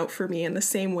looking out for me in the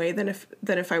same way than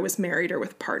if I was married or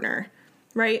with partner.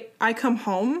 Right? I come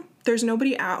home. There's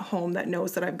nobody at home that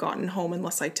knows that I've gotten home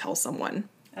unless I tell someone.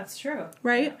 That's true.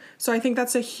 Right? Yeah. So I think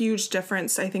that's a huge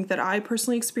difference. I think that I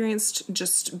personally experienced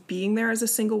just being there as a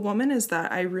single woman is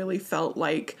that I really felt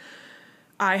like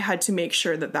I had to make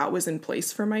sure that that was in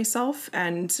place for myself.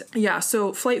 And yeah,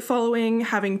 so flight following,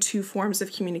 having 2 forms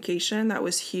of communication, that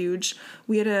was huge.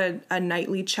 We had a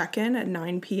nightly check-in at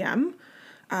 9 p.m.,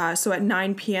 so at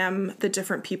 9 p.m., the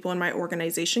different people in my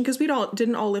organization, because we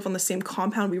didn't all live on the same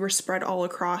compound, we were spread all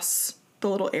across the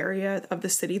little area of the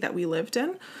city that we lived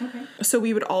in. Okay. So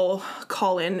we would all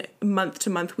call in month to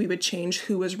month. We would change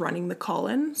who was running the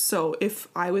call-in. So if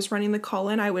I was running the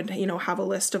call-in, I would, have a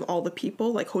list of all the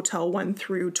people, like Hotel 1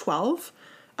 through 12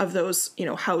 of those,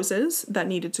 houses that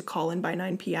needed to call in by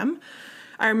 9 p.m.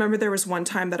 I remember there was one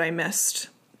time that I missed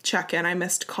check-in. I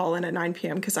missed call-in at 9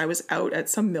 p.m. because I was out at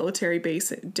some military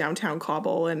base in downtown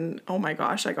Kabul, and oh my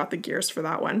gosh, I got the gears for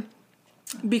that one.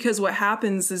 Because what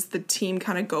happens is the team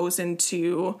kind of goes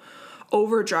into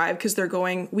overdrive because they're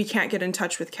going, we can't get in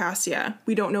touch with Cassia.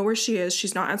 We don't know where she is.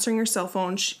 She's not answering her cell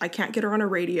phone. I can't get her on a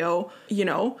radio,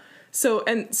 So,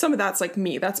 and some of that's like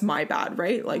me. That's my bad,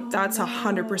 right? Like that's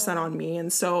 100% on me.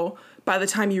 And so by the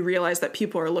time you realize that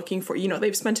people are looking for,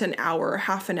 they've spent an hour,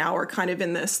 half an hour kind of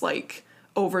in this like,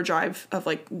 overdrive of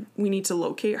like, we need to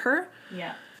locate her.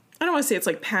 Yeah. I don't want to say it's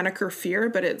like panic or fear,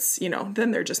 but it's, you know, then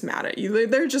they're just mad at you.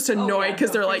 They're just annoyed because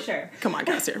they're like, come on,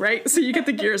 Cassia, right? So you get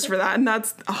the gears for that, and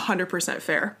that's 100%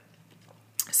 fair.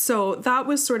 So that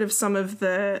was sort of some of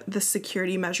the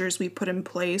security measures we put in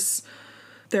place.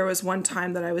 There was one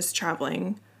time that I was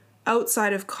traveling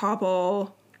outside of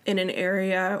Kabul in an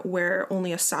area where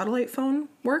only a satellite phone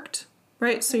worked,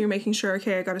 right? Okay. So you're making sure,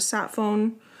 okay, I got a sat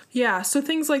phone. Yeah, so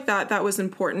things like that, that was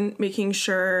important, making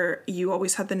sure you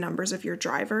always had the numbers of your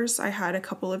drivers. I had a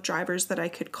couple of drivers that I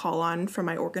could call on from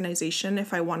my organization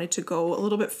if I wanted to go a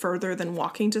little bit further than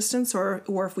walking distance, or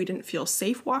if we didn't feel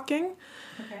safe walking,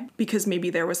 because maybe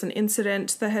there was an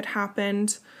incident that had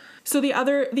happened. So the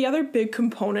other big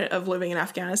component of living in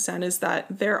Afghanistan is that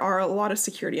there are a lot of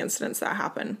security incidents that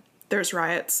happen. There's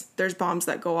riots, there's bombs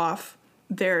that go off,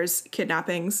 there's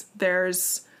kidnappings,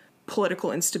 there's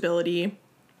political instability,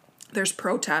 there's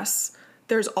protests,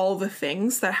 there's all the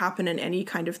things that happen in any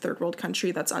kind of third world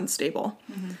country that's unstable.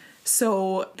 Mm-hmm.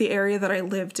 So the area that I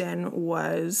lived in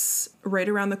was right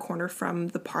around the corner from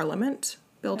the parliament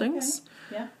buildings.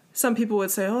 Okay. Yeah. Some people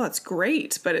would say, oh, that's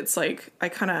great. But it's like,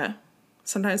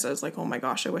 sometimes I was like, oh my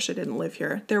gosh, I wish I didn't live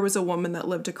here. There was an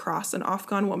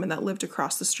Afghan woman that lived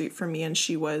across the street from me, and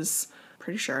she was,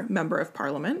 pretty sure, member of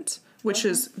parliament, which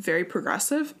is very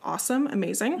progressive, awesome,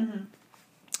 amazing. Mm-hmm.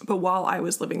 But while I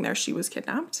was living there, she was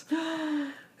kidnapped.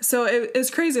 So it's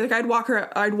crazy. Like I'd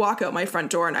walk out my front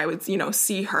door and I would,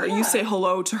 see her. Yeah. You say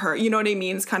hello to her. You know what I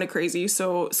mean? It's kind of crazy.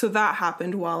 So that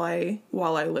happened while I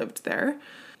lived there.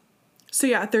 So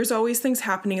yeah, there's always things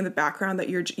happening in the background that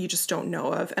you just don't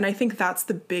know of. And I think that's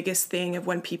the biggest thing of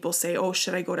when people say, oh,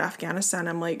 should I go to Afghanistan?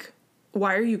 I'm like,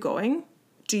 why are you going?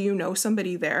 Do you know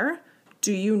somebody there?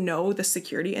 Do you know the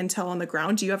security intel on the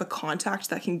ground? Do you have a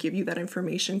contact that can give you that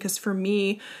information? Because for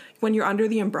me, when you're under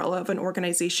the umbrella of an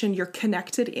organization, you're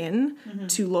connected in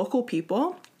to local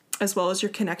people, as well as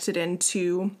you're connected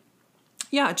into,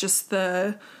 just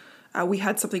we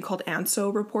had something called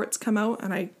ANSO reports come out,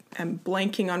 and I am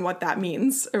blanking on what that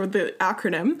means, or the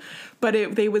acronym,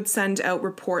 but they would send out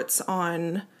reports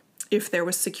on if there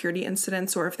was security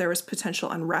incidents or if there was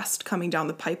potential unrest coming down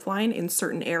the pipeline in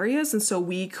certain areas. And so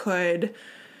we could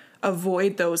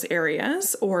avoid those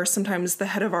areas, or sometimes the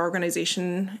head of our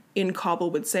organization in Kabul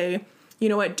would say, you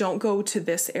know what, don't go to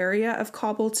this area of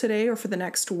Kabul today or for the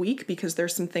next week because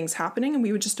there's some things happening, and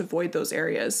we would just avoid those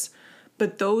areas.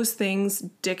 But those things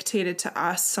dictated to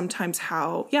us sometimes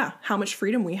how much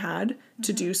freedom we had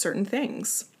to do certain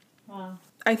things. Wow.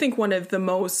 I think one of the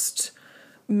most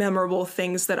memorable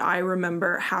things that I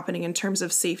remember happening in terms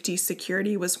of safety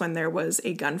security was when there was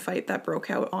a gunfight that broke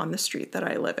out on the street that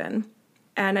I live in.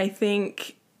 And I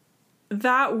think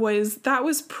that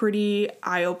was pretty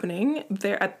eye-opening.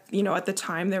 There at the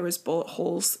time there was bullet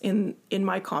holes in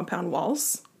my compound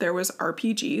walls. There was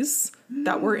RPGs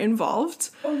that were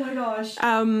involved. Oh my gosh.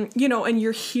 And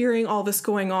you're hearing all this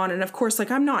going on. And of course,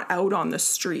 like, I'm not out on the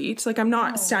street. Like, I'm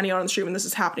not standing out on the street when this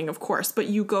is happening, of course. But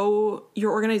your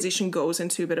organization goes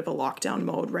into a bit of a lockdown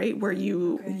mode, right? Where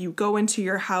you go into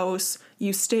your house,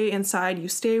 you stay inside, you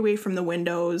stay away from the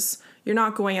windows. You're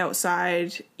not going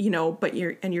outside, but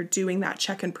you're doing that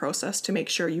check-in process to make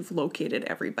sure you've located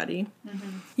everybody.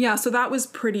 Mm-hmm. Yeah, so that was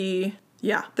pretty...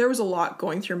 Yeah, there was a lot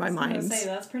going through my mind. I was gonna say,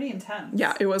 that's pretty intense.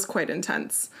 Yeah, it was quite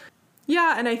intense.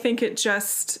 Yeah, and I think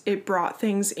it brought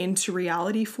things into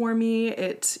reality for me.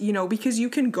 It, because you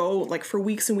can go like for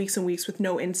weeks and weeks and weeks with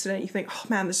no incident. You think, oh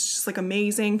man, this is just like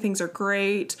amazing. Things are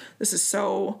great. This is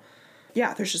so,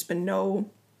 there's just been no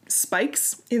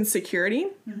spikes in security.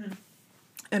 Mm-hmm.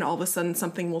 And all of a sudden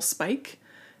something will spike.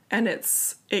 And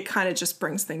it kind of just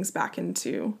brings things back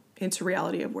into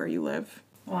reality of where you live.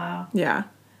 Wow. Yeah.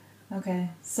 Okay,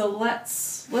 so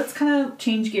let's kind of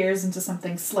change gears into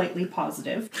something slightly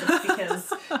positive, just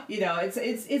because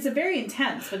it's a very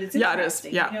intense, but it's interesting. Yeah, it is.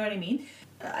 Yeah. You know what I mean?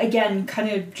 Again, kind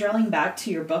of drilling back to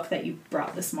your book that you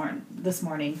brought this morning.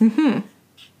 Mm-hmm.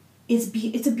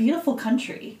 It's a beautiful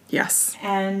country. Yes.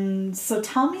 And so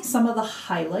tell me some of the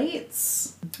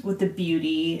highlights with the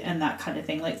beauty and that kind of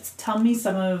thing. Like, tell me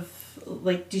some of.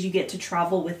 Like, did you get to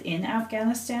travel within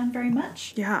Afghanistan very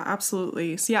much? Yeah,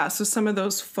 absolutely. So some of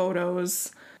those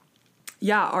photos,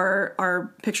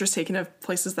 are pictures taken of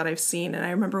places that I've seen. And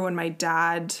I remember when my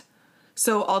dad...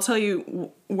 So I'll tell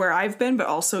you where I've been, but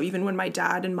also even when my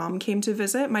dad and mom came to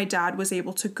visit, my dad was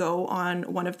able to go on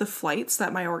one of the flights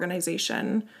that my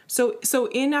organization... So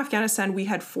in Afghanistan, we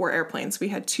had 4 airplanes. We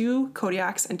had 2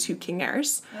 Kodiaks and 2 King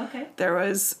Airs. Okay. There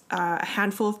was a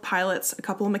handful of pilots, a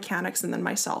couple of mechanics, and then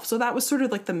myself. So that was sort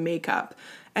of like the makeup.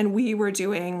 And we were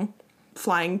doing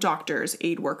flying doctors,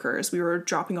 aid workers. We were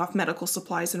dropping off medical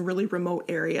supplies in really remote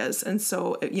areas. And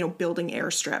so, building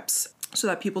airstrips so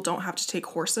that people don't have to take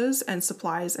horses and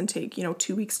supplies and take,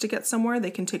 2 weeks to get somewhere.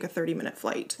 They can take a 30-minute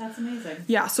flight. That's amazing.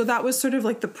 Yeah, so that was sort of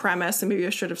like the premise, and maybe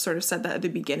I should have sort of said that at the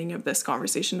beginning of this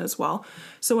conversation as well.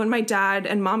 So when my dad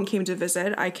and mom came to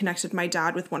visit, I connected my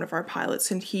dad with one of our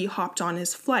pilots, and he hopped on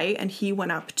his flight, and he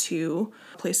went up to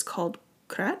a place called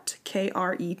Kret,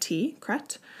 K-R-E-T,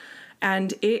 Kret.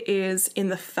 And it is in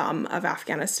the thumb of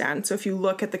Afghanistan. So if you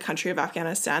look at the country of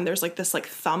Afghanistan, there's like this like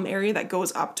thumb area that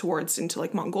goes up towards into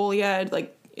like Mongolia,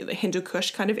 like the Hindu Kush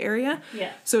kind of area.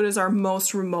 Yeah. So it is our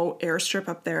most remote airstrip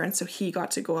up there. And so he got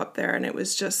to go up there, and it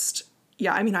was just,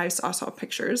 yeah, I mean, I saw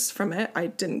pictures from it. I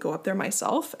didn't go up there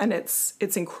myself, and it's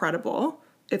incredible.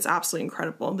 It's absolutely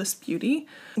incredible, this beauty.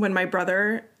 When my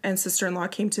brother and sister-in-law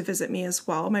came to visit me as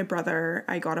well,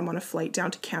 I got him on a flight down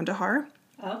to Kandahar.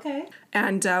 Okay.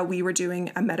 And we were doing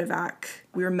a medevac.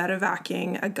 We were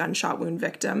medevacing a gunshot wound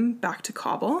victim back to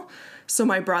Kabul. So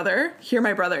my brother, he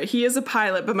is a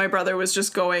pilot, but my brother was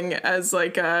just going as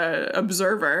like a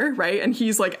observer, right? And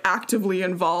he's like actively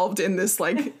involved in this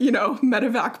like,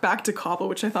 medevac back to Kabul,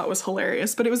 which I thought was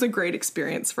hilarious, but it was a great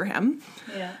experience for him.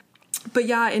 Yeah. But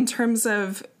yeah, in terms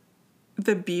of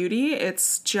the beauty,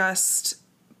 it's just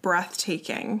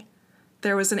breathtaking.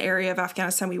 There was an area of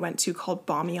Afghanistan we went to called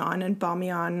Bamiyan, and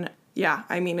Bamiyan, yeah,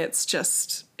 I mean, it's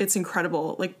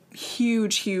incredible. Like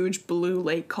huge blue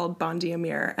lake called Bandi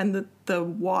Amir, and the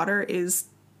water is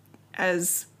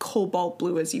as cobalt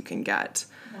blue as you can get.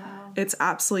 Wow. It's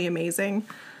absolutely amazing.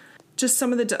 Just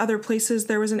some of the other places,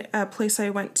 there was a place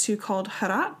I went to called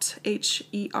Herat,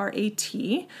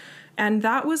 Herat, and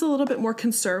that was a little bit more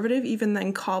conservative even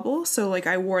than Kabul. So like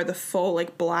I wore the full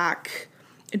like black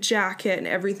jacket, and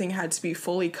everything had to be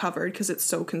fully covered because it's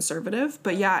so conservative.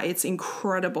 But yeah, it's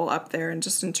incredible up there, and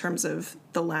just in terms of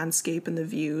the landscape and the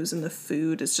views and the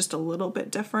food, it's just a little bit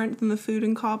different than the food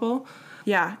in Kabul.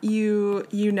 Yeah, you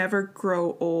never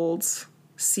grow old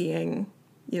seeing,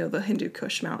 the Hindu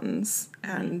Kush mountains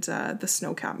and the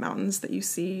snow-capped mountains that you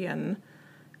see. And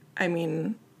I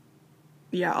mean,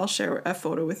 yeah, I'll share a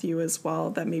photo with you as well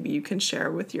that maybe you can share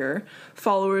with your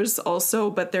followers also.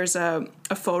 But there's a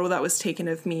photo that was taken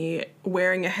of me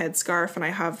wearing a headscarf, and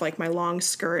I have like my long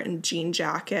skirt and jean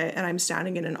jacket, and I'm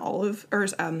standing in an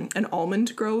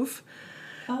almond grove,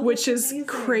 which is amazing.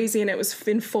 Crazy. And it was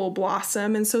in full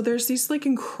blossom. And so there's these like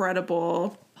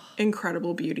incredible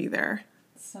beauty there.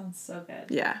 Sounds so good.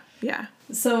 Yeah. Yeah.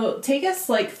 So take us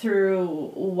like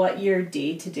through what your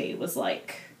day-to-day was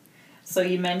like. So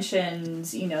you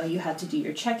mentioned, you had to do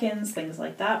your check-ins, things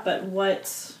like that, but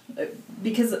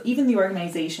because even the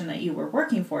organization that you were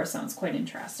working for sounds quite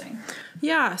interesting.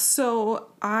 Yeah, so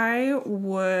my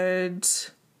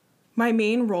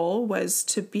main role was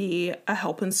to be a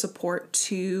help and support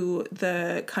to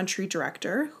the country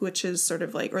director, which is sort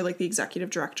of like, or like the executive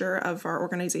director of our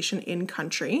organization in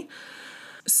country.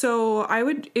 So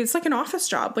it's like an office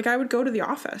job. Like I would go to the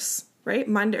office. Right?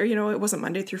 Monday, or, it wasn't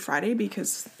Monday through Friday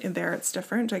because in there it's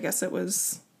different. I guess it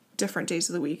was different days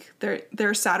of the week.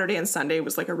 Their Saturday and Sunday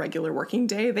was like a regular working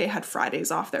day. They had Fridays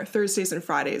off there. Thursdays and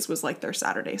Fridays was like their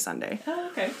Saturday, Sunday. Oh,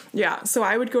 okay. Yeah. So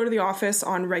I would go to the office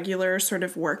on regular sort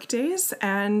of work days.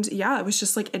 And yeah, it was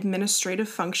just like administrative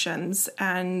functions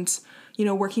and,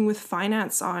 working with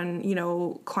finance on,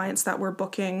 clients that were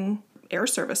booking air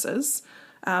services.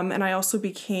 And I also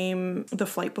became the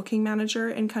flight booking manager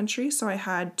in country. So I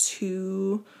had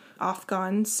 2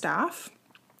 Afghan staff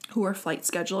who were flight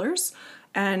schedulers,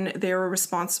 and they were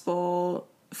responsible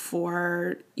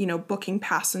for, booking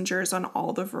passengers on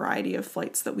all the variety of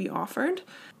flights that we offered.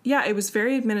 Yeah, it was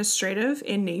very administrative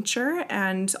in nature.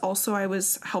 And also I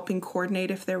was helping coordinate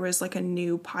if there was like a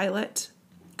new pilot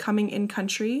coming in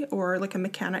country or like a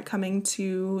mechanic coming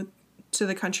to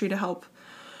the country to help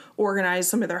organize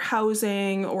some of their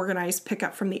housing, organize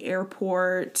pickup from the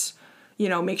airport,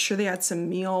 make sure they had some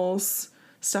meals,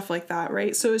 stuff like that,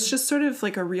 right? So it's just sort of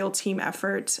like a real team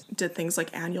effort. Did things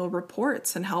like annual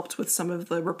reports and helped with some of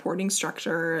the reporting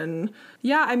structure. And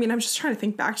yeah, I mean, I'm just trying to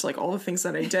think back to like all the things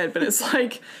that I did, but it's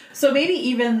like... So maybe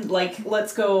even like,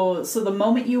 let's go, so the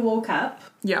moment you woke up,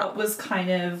 yeah, what was kind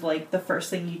of like the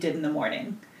first thing you did in the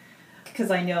morning? Because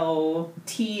I know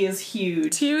tea is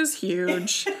huge. Tea is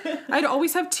huge. I'd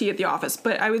always have tea at the office,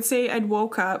 but I would say I'd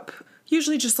woke up,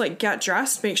 usually just like get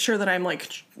dressed, make sure that I'm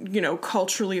like,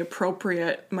 culturally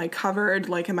appropriate. Am I covered?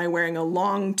 Like, am I wearing a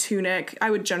long tunic?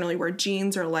 I would generally wear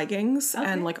jeans or leggings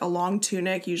and like a long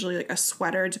tunic, usually like a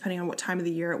sweater, depending on what time of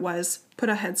the year it was. Put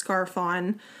a headscarf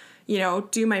on,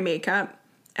 do my makeup.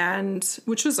 and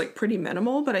which was like pretty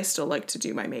minimal, but I still like to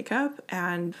do my makeup.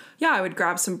 And yeah, I would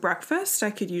grab some breakfast. I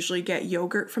could usually get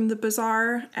yogurt from the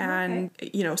bazaar and,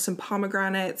 you know, some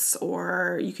pomegranates,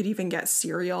 or you could even get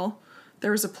cereal.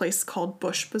 There was a place called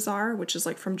Bush Bazaar, which is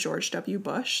like from George W.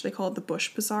 Bush. They call it the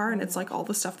Bush Bazaar, and it's like all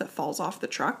the stuff that falls off the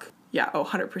truck. Yeah,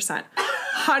 100%.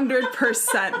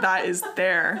 100% that is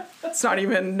there. It's not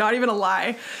even a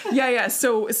lie. Yeah.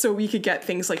 So we could get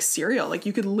things like cereal. Like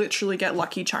you could literally get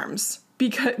Lucky Charms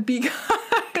because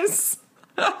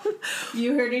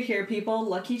You heard it here, people.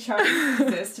 Lucky Charms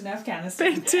exist in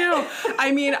Afghanistan. They do.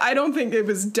 I mean, I don't think it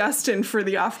was destined for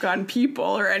the Afghan people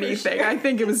or anything. Sure. I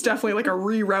think it was definitely like a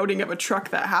rerouting of a truck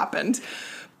that happened.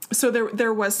 So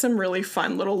there was some really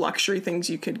fun little luxury things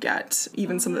you could get,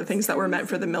 even some of the things that were meant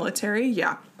for the military.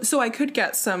 Yeah. So I could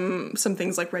get some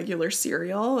things like regular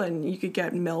cereal, and you could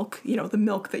get milk, you know, the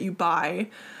milk that you buy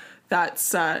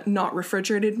that's not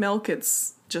refrigerated milk.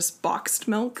 It's just boxed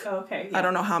milk. Okay. Yeah. I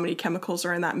don't know how many chemicals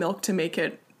are in that milk to make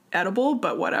it edible,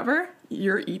 but whatever.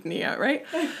 You're eating it, right?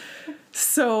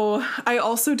 So I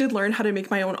also did learn how to make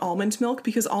my own almond milk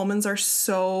because almonds are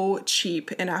so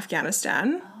cheap in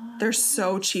Afghanistan. They're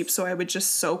so cheap. So I would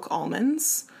just soak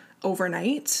almonds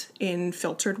overnight in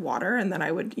filtered water, and then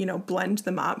I would, you know, blend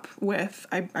them up with,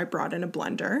 I brought in a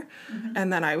blender,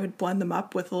 and then I would blend them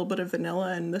up with a little bit of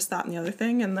vanilla and this, that, and the other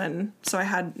thing. And then, so I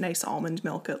had nice almond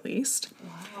milk at least.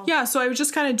 Wow. Yeah. So I would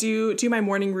just kind of do my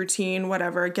morning routine,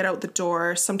 whatever, get out the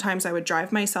door. Sometimes I would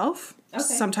drive myself. Okay.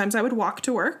 Sometimes I would walk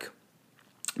to work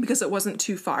because it wasn't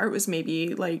too far. It was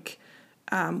maybe like,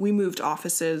 we moved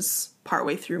offices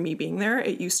partway through me being there.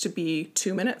 It used to be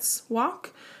 2 minutes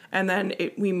walk, and then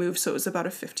we moved, so it was about a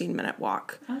 15-minute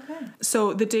walk. Okay.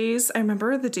 So I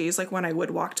remember the days like when I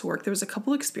would walk to work, there was a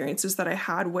couple experiences that I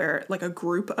had where like a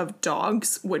group of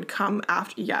dogs would come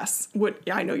after,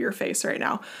 I know your face right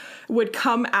now, would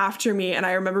come after me. And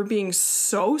I remember being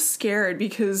so scared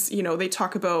because, you know, they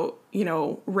talk about, you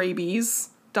know, rabies,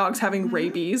 dogs having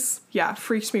rabies. Yeah,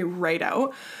 freaks me right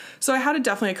out. So I had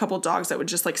definitely a couple dogs that would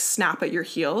just like snap at your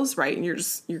heels, right? And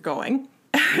you're going.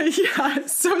 Yeah.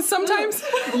 So sometimes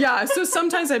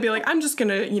I'd be like, I'm just going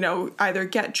to, you know, either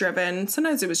get driven.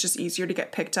 Sometimes it was just easier to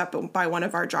get picked up by one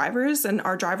of our drivers, and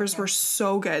our drivers were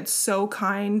so good, so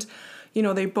kind. You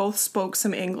know, they both spoke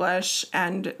some English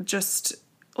and just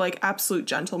like absolute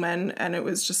gentlemen. And it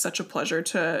was just such a pleasure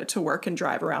to work and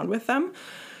drive around with them.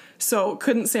 So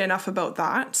couldn't say enough about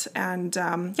that. And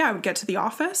I would get to the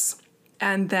office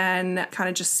and then kind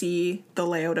of just see the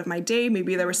layout of my day.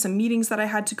 Maybe there were some meetings that I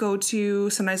had to go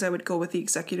to. Sometimes I would go with the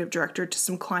executive director to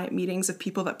some client meetings of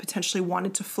people that potentially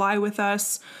wanted to fly with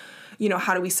us. You know,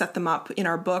 how do we set them up in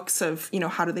our books of, you know,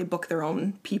 how do they book their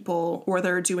own people, or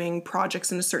they're doing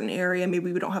projects in a certain area.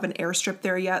 Maybe we don't have an airstrip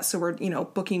there yet, so we're, you know,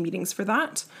 booking meetings for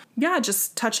that. Yeah,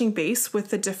 just touching base with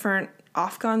the different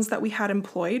Afghans that we had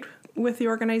employed with the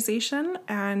organization.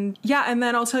 And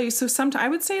then I'll tell you, so sometimes I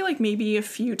would say like maybe a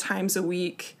few times a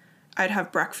week I'd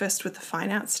have breakfast with the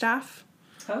finance staff.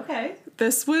 Okay.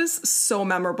 This was so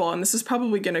memorable, and this is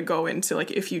probably going to go into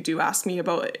like, if you do ask me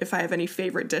about if I have any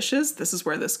favorite dishes, this is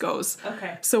where this goes.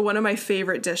 Okay. So one of my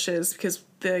favorite dishes, because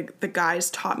the guys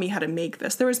taught me how to make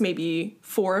this, there was maybe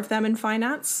 4 of them in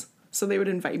finance. So they would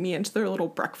invite me into their little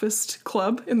breakfast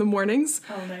club in the mornings.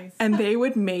 Oh, nice. And they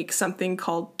would make something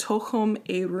called tokhum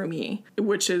e rumi,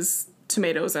 which is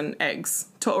tomatoes and eggs.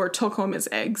 Tokhum is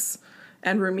eggs,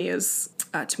 and rumi is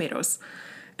tomatoes.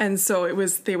 And so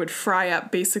they would fry up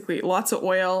basically lots of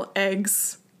oil,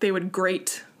 eggs. They would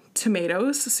grate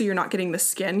tomatoes, so you're not getting the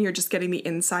skin, you're just getting the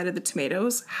inside of the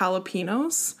tomatoes,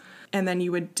 jalapenos, and then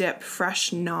you would dip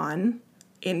fresh naan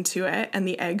into it, and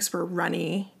the eggs were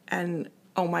runny, and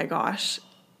oh my gosh,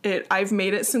 I've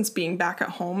made it since being back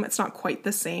at home. It's not quite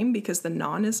the same because the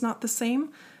naan is not the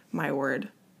same. My word,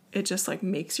 it just like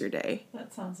makes your day.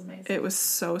 That sounds amazing. It was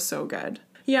so, so good.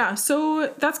 Yeah,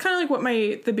 so that's kind of like what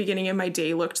the beginning of my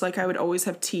day looked like. I would always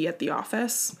have tea at the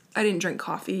office. I didn't drink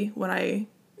coffee when I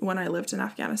lived in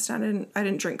Afghanistan. I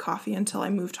didn't drink coffee until I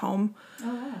moved home.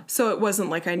 Oh, wow. So it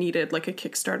wasn't like I needed like a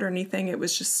kickstart or anything. It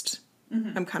was just,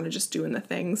 I'm kind of just doing the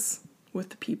things with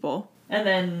the people. And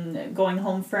then going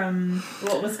home from,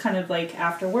 what was kind of like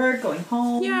after work, going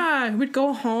home? Yeah, I would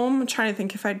go home. I'm trying to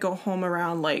think if I'd go home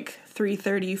around like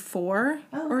 3:34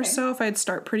 or so, if I'd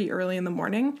start pretty early in the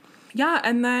morning. Yeah,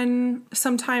 and then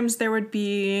sometimes there would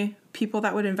be people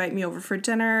that would invite me over for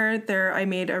dinner. I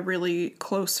made a really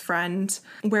close friend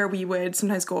where we would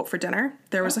sometimes go out for dinner.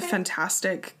 There was a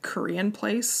fantastic Korean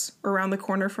place around the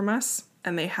corner from us,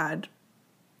 and they had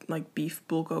like beef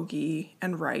bulgogi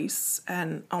and rice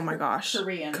and oh my gosh,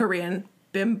 Korean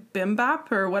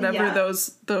bibimbap or whatever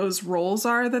those rolls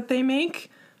are that they make.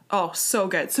 Oh, so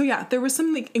good. So yeah, there was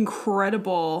some like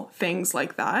incredible things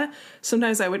like that.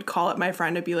 Sometimes I would call up my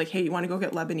friend and be like, hey, you want to go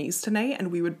get Lebanese tonight?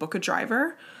 And we would book a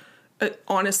driver.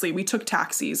 Honestly, we took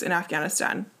taxis in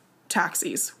Afghanistan.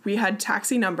 Taxis. We had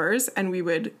taxi numbers and we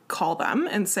would call them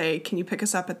and say, can you pick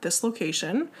us up at this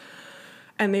location?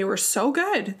 And they were so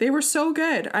good. They were so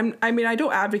good. I mean, I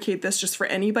don't advocate this just for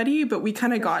anybody, but we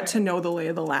kind of got to know the lay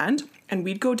of the land. And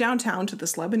we'd go downtown to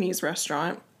this Lebanese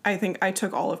restaurant. I think I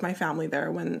took all of my family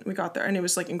there when we got there, and it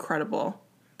was like incredible.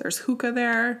 There's hookah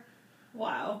there.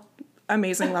 Wow.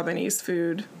 Amazing Lebanese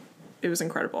food. It was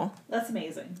incredible. That's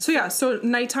amazing. So yeah, so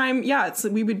nighttime, yeah,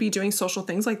 we would be doing social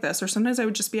things like this, or sometimes I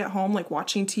would just be at home like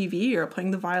watching TV or playing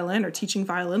the violin or teaching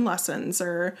violin lessons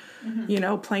or, you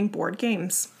know, playing board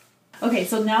games. Okay,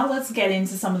 so now let's get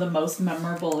into some of the most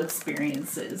memorable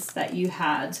experiences that you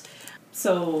had.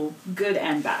 So good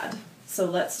and bad. So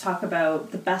let's talk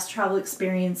about the best travel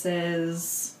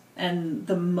experiences and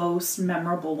the most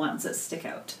memorable ones that stick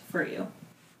out for you.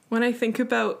 When I think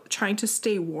about trying to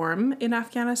stay warm in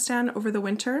Afghanistan over the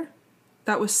winter,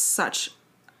 that was such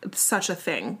a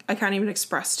thing. I can't even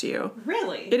express to you.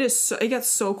 Really? It gets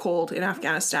so cold in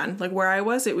Afghanistan. Like where I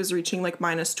was, it was reaching like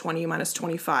 -20,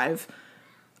 -25.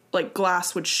 Like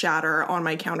glass would shatter on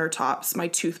my countertops. My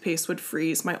toothpaste would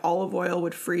freeze. My olive oil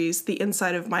would freeze. The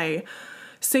inside of my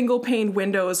single pane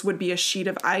windows would be a sheet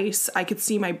of ice. I could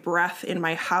see my breath in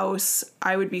my house.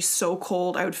 I would be so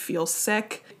cold. I would feel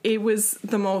sick. It was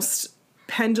the most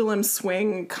pendulum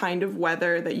swing kind of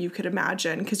weather that you could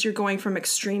imagine, because you're going from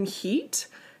extreme heat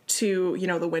to, you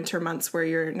know, the winter months where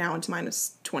you're now into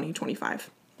 -20,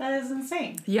 25. That is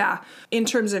insane. Yeah. In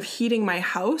terms of heating my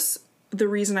house, the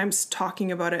reason I'm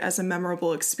talking about it as a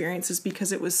memorable experience is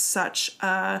because it was such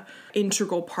a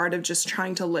integral part of just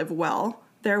trying to live well.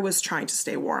 There was trying to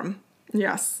stay warm.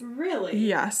 Yes. Really?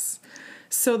 Yes.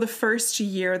 So the first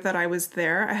year that I was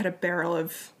there, I had a barrel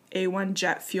of A1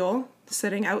 jet fuel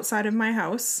sitting outside of my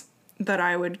house that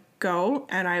I would go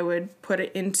and I would put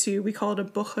it into, we call it a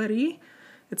bukhari.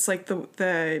 It's like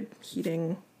the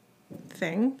heating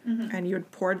thing. Mm-hmm. And you would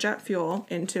pour jet fuel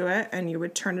into it and you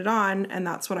would turn it on, and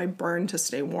that's what I burned to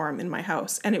stay warm in my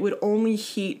house. And it would only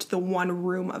heat the one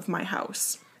room of my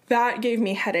house. That gave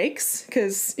me headaches,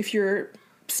 because if you're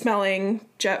smelling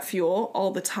jet fuel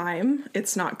all the time,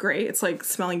 it's not great. It's like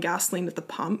smelling gasoline at the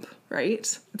pump,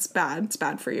 right? It's bad. It's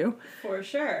bad for you. For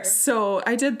sure. So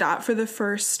I did that for the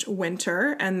first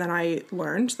winter, and then I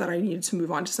learned that I needed to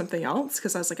move on to something else,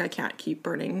 because I was like, I can't keep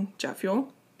burning jet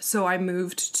fuel. So I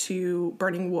moved to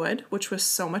burning wood, which was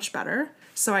so much better.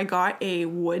 So I got a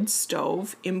wood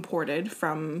stove imported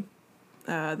from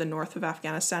the north of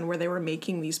Afghanistan, where they were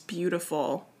making these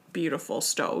beautiful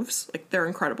stoves. Like, they're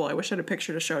incredible. I wish I had a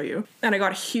picture to show you. And I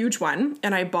got a huge one,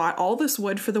 and I bought all this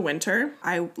wood for the winter.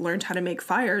 I learned how to make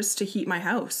fires to heat my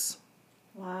house.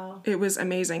 Wow. It was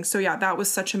amazing. So yeah, that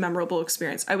was such a memorable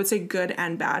experience. I would say good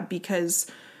and bad, because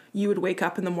you would wake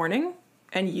up in the morning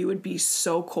and you would be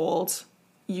so cold.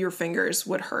 Your fingers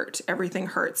would hurt. Everything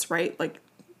hurts, right? Like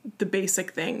the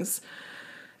basic things.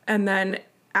 And then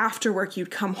after work,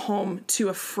 you'd come home to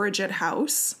a frigid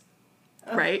house.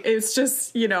 Right? It's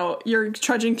just, you know, you're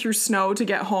trudging through snow to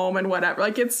get home and whatever.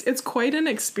 Like, it's quite an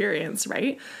experience,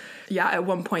 right? Yeah, at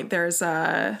one point there's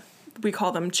we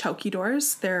call them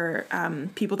chowkidors. They're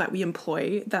people that we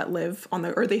employ that live on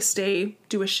or they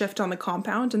do a shift on the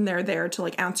compound, and they're there to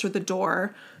like answer the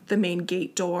door, the main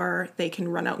gate door. They can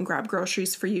run out and grab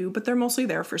groceries for you, but they're mostly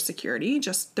there for security.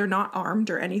 Just, they're not armed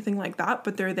or anything like that,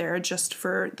 but they're there just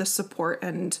for the support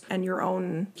and your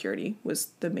own security was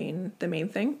the main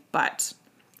thing. But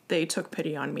they took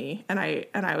pity on me, and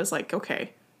I was like,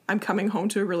 okay, I'm coming home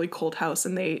to a really cold house,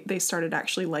 and they started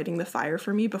actually lighting the fire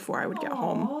for me before I would get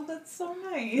home. Oh, that's so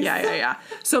nice. Yeah.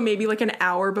 So maybe like an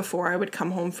hour before I would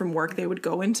come home from work, they would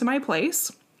go into my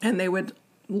place and they would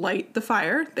light the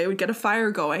fire. They would get a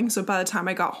fire going. So by the time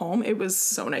I got home, it was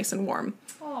so nice and warm.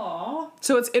 Aww.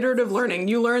 So it's iterative learning.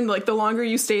 You learn, like, the longer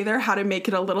you stay there, how to make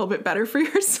it a little bit better for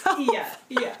yourself.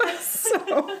 Yeah.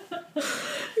 So,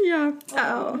 yeah.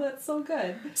 Oh, that's so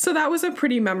good. So that was a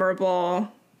pretty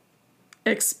memorable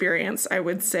experience, I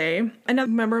would say.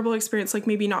 Another memorable experience, like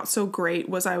maybe not so great,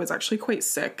 was I was actually quite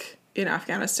sick in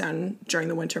Afghanistan during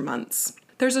the winter months.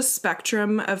 There's a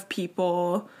spectrum of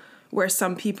people where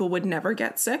some people would never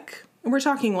get sick. And we're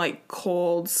talking like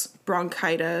colds,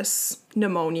 bronchitis,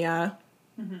 pneumonia.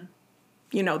 Mm-hmm.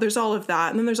 You know, there's all of that.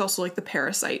 And then there's also like the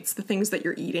parasites, the things that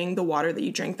you're eating, the water that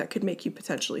you drink that could make you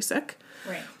potentially sick.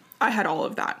 Right. I had all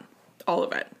of that. All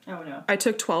of it. Oh, no. I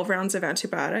took 12 rounds of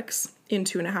antibiotics in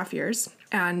 2.5 years.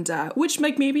 And which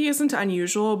like maybe isn't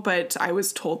unusual, but I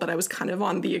was told that I was kind of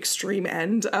on the extreme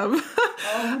end of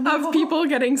of people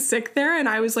getting sick there. And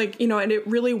I was like, you know, and it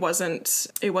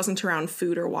wasn't around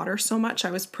food or water so much.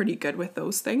 I was pretty good with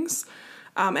those things.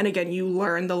 And again, you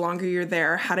learn the longer you're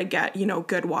there how to get, you know,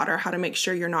 good water, how to make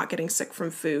sure you're not getting sick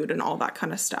from food and all that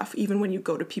kind of stuff. Even when you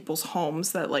go to people's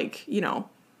homes that like, you know,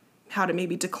 how to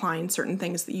maybe decline certain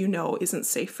things that you know isn't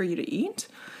safe for you to eat.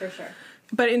 For sure.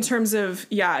 But in terms of,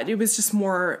 yeah, it was just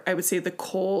more, I would say, the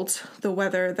cold, the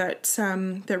weather that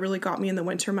really got me in the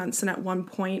winter months. And at one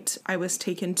point, I was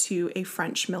taken to a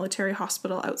French military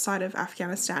hospital outside of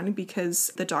Afghanistan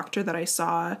because the doctor that I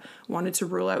saw wanted to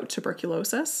rule out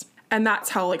tuberculosis. And that's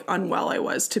how like unwell I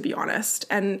was, to be honest.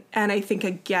 And I think,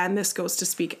 again, this goes to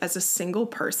speak as a single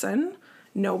person.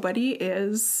 Nobody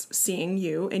is seeing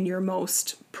you in your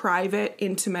most private,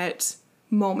 intimate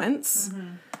moments. Mm-hmm.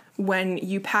 When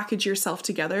you package yourself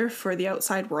together for the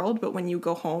outside world, but when you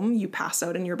go home, you pass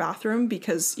out in your bathroom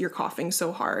because you're coughing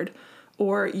so hard,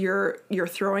 or you're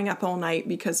throwing up all night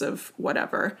because of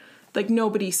whatever. Like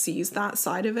nobody sees that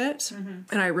side of it. Mm-hmm.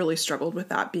 And I really struggled with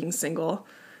that, being single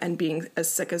and being as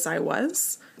sick as I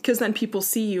was. Because then people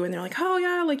see you and they're like, oh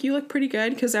yeah, like you look pretty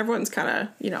good, because everyone's kind of,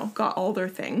 you know, got all their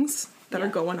things that are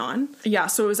going on. Yeah,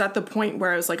 so it was at the point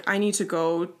where I was like, I need to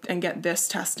go and get this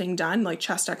testing done, like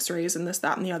chest x-rays and this,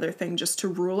 that, and the other thing, just to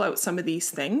rule out some of these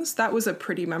things. That was a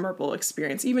pretty memorable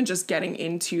experience. Even just getting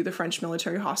into the French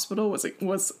military hospital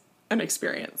was an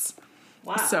experience.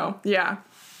 Wow. So, yeah.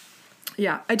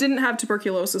 Yeah, I didn't have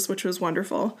tuberculosis, which was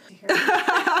wonderful.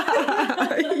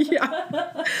 Yeah.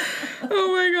 Oh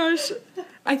my gosh.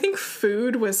 I think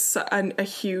food was a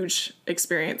huge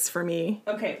experience for me.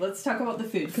 Okay, let's talk about the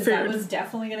food, because that was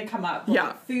definitely going to come up. Like,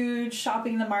 yeah. Food,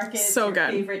 shopping in the market, so good.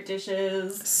 Favorite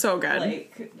dishes. So good.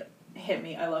 Like, hit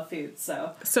me. I love food,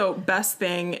 so. So best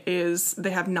thing is they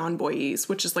have Non Boyes,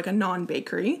 which is like a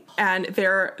non-bakery. And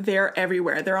they're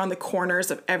everywhere. They're on the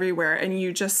corners of everywhere. And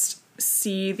you just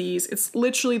see these. It's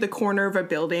literally the corner of a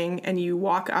building. And you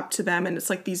walk up to them and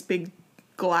it's like these big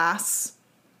glass,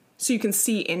 so you can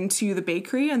see into the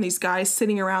bakery, and these guys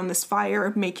sitting around this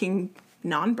fire making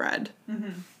naan bread.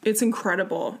 Mm-hmm. It's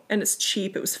incredible, and it's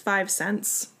cheap. It was 5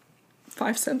 cents.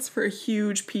 5 cents for a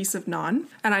huge piece of naan.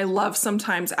 And I love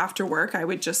sometimes after work, I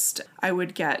would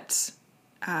get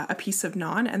a piece of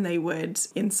naan, and they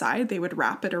would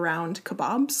wrap it around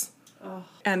kebabs. Oh.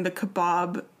 And the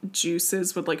kebab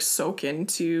juices would like soak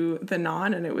into the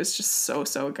naan, and it was just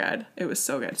so good. It was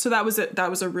so good. So that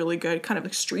was a really good kind of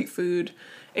like street food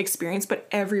experience, but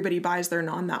everybody buys their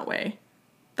naan that way.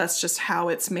 That's just how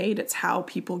it's made. It's how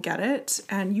people get it,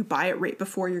 and you buy it right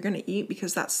before you're going to eat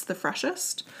because that's the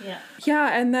freshest. Yeah.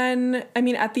 Yeah, and then, I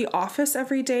mean, at the office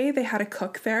every day, they had a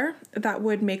cook there that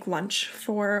would make lunch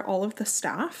for all of the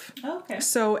staff. Oh, okay.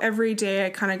 So every day I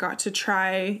kind of got to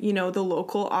try, you know, the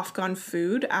local Afghan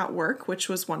food at work, which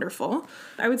was wonderful.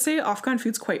 I would say Afghan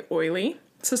food's quite oily.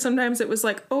 So sometimes it was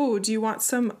like, oh, do you want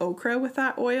some okra with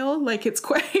that oil? Like it's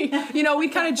quite, you know, we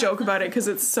kind of joke about it because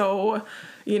it's so,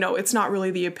 you know, it's not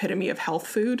really the epitome of health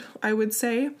food, I would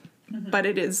say, but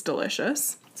it is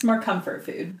delicious. It's more comfort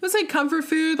food. It was like comfort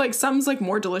food, like some's like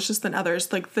more delicious than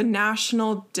others. Like the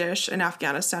national dish in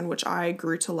Afghanistan, which I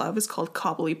grew to love, is called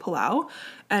Kabuli Pulao.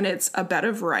 And it's a bed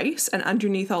of rice, and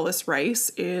underneath all this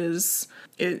rice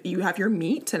you have your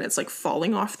meat, and it's like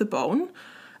falling off the bone.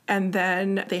 And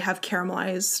then they have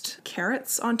caramelized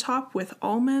carrots on top with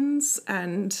almonds,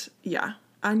 and yeah,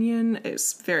 onion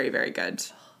is very, very good.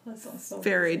 That sounds so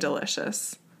very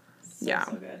delicious.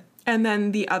 So good. And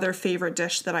then the other favorite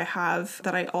dish that I have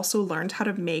that I also learned how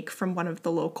to make from one of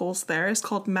the locals there is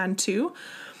called mantu.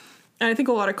 And I think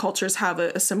a lot of cultures have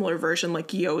a similar version, like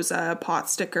gyoza, pot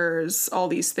stickers, all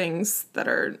these things that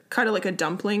are kind of like a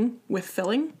dumpling with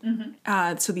filling.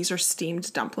 Mm-hmm. So these are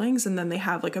steamed dumplings, and then they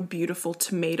have like a beautiful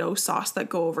tomato sauce that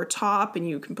go over top, and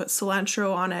you can put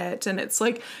cilantro on it. And it's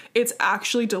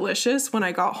actually delicious. When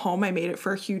I got home, I made it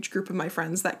for a huge group of my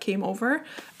friends that came over,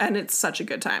 and it's such a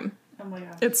good time. Oh my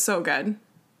gosh. It's so good.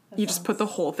 You just put the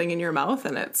whole thing in your mouth,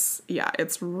 and it's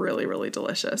really, really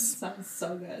delicious. That sounds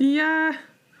so good. Yeah.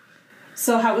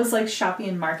 So how was like shopping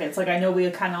in markets? Like I know we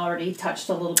kind of already touched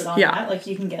a little bit on that. Like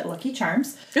you can get Lucky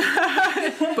Charms.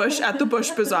 At the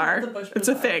Bush Bazaar. It's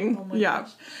a thing. Oh yeah.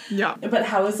 Gosh. Yeah. But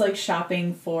how is like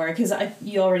shopping for, because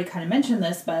you already kind of mentioned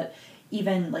this, but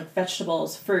even like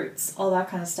vegetables, fruits, all that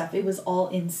kind of stuff, it was all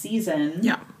in season.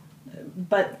 Yeah.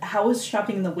 But how is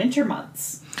shopping in the winter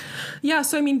months? Yeah,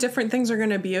 so I mean, different things are going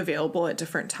to be available at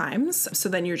different times. So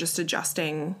then you're just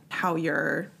adjusting how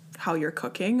you're how you're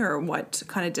cooking or what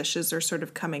kind of dishes are sort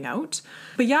of coming out.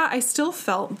 But yeah, I still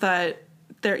felt that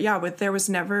there was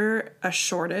never a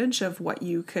shortage of what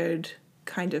you could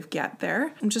kind of get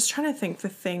there. I'm just trying to think the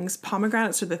things.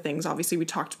 Pomegranates are the things obviously we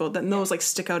talked about, that those like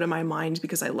stick out in my mind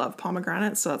because I love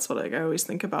pomegranates, so that's what I always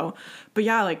think about. But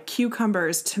yeah, like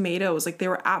cucumbers, tomatoes, like they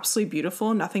were absolutely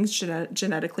beautiful. Nothing's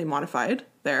genetically modified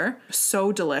there.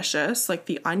 So delicious. Like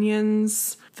the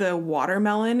onions, the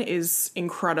watermelon is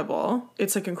incredible.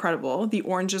 It's like incredible. The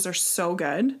oranges are so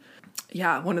good.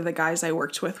 Yeah, one of the guys I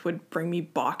worked with would bring me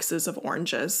boxes of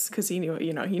oranges because he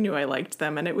knew I liked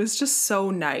them, and it was just so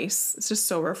nice. It's just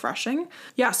so refreshing.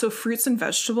 Yeah, so fruits and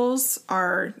vegetables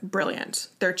are brilliant.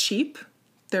 They're cheap.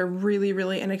 They're really,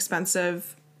 really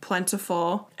inexpensive,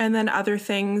 plentiful. And then other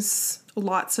things,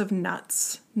 lots of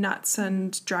nuts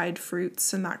and dried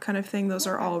fruits and that kind of thing. Those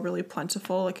are all really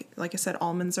plentiful. Like I said,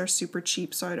 almonds are super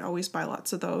cheap, so I'd always buy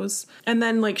lots of those. And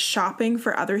then like shopping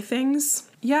for other things.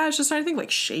 Yeah, it's just trying to think, like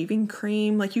shaving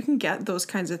cream, like you can get those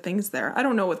kinds of things there. I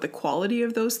don't know what the quality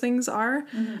of those things are.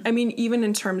 Mm-hmm. I mean, even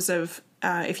in terms of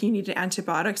if you needed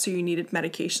antibiotics or you needed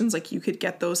medications, like you could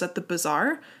get those at the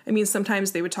bazaar. I mean,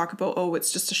 sometimes they would talk about, oh,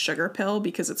 it's just a sugar pill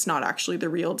because it's not actually the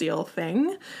real deal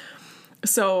thing.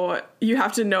 So you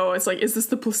have to know, it's like, is this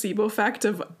the placebo effect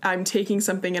of I'm taking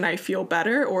something and I feel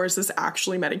better, or is this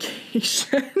actually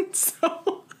medication?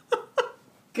 So...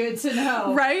 Good to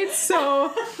know. Right?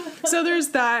 So there's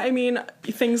that. I mean,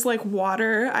 things like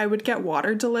water. I would get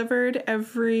water delivered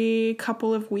every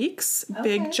couple of weeks. Okay.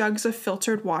 Big jugs of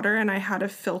filtered water, and I had a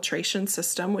filtration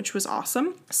system, which was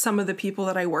awesome. Some of the people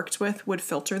that I worked with would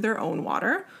filter their own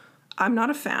water. I'm not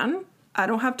a fan. I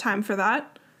don't have time for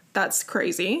that. That's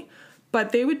crazy.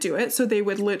 But they would do it. So they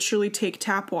would literally take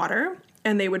tap water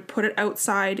and they would put it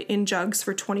outside in jugs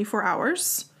for 24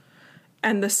 hours,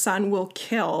 and the sun will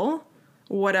kill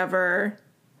whatever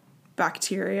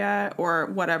bacteria or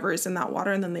whatever is in that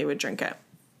water, and then they would drink it.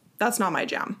 That's not my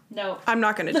jam. No. I'm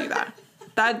not going to do that.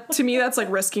 That, to me, that's like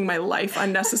risking my life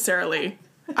unnecessarily.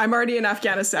 I'm already in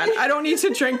Afghanistan. I don't need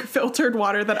to drink filtered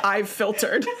water that I've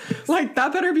filtered. Like,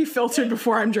 that better be filtered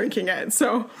before I'm drinking it.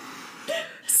 So,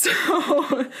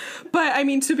 but I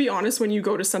mean, to be honest, when you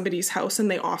go to somebody's house and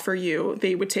they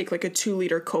would take like a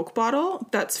 2-liter Coke bottle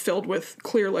that's filled with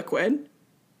clear liquid,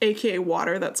 aka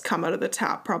water that's come out of the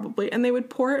tap probably, and they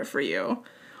would pour it for you.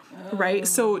 Oh. Right?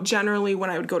 So generally when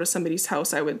I would go to somebody's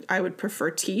house, I would prefer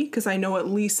tea, because I know at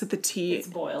least that the tea, it's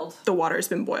boiled. The water has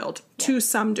been boiled to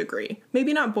some degree.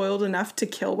 Maybe not boiled enough to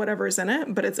kill whatever's in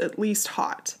it, but it's at least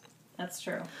hot. That's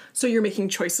true. So you're making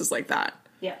choices like that.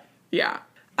 Yeah. Yeah.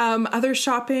 Other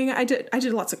shopping, I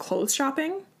did lots of clothes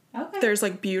shopping. Okay. There's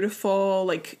like beautiful,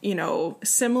 like, you know,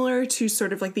 similar to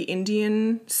sort of like the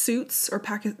Indian suits or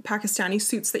Pakistani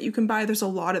suits that you can buy. There's a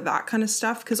lot of that kind of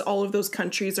stuff because all of those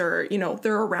countries are, you know,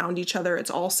 they're around each other.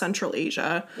 It's all Central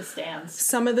Asia. The stands.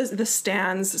 Some of the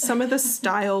stands, some of the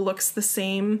style looks the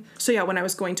same. So yeah, when I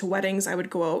was going to weddings, I would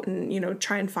go out and, you know,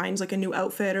 try and find like a new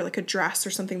outfit or like a dress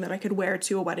or something that I could wear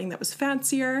to a wedding that was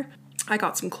fancier. I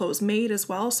got some clothes made as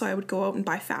well, so I would go out and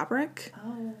buy fabric.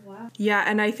 Oh, wow. Yeah,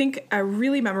 and I think a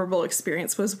really memorable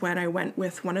experience was when I went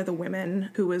with one of the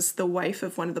women who was the wife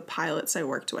of one of the pilots I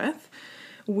worked with.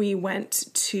 We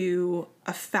went to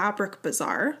a fabric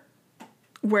bazaar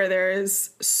where there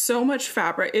is so much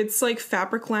fabric. It's like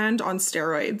Fabricland on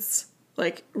steroids.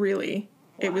 Like, really.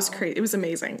 Wow. It was crazy. It was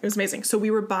amazing. It was amazing. So we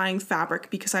were buying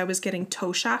fabric because I was getting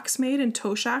toe shacks made, and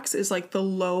toe shacks is like the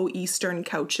low Eastern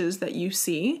couches that you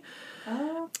see.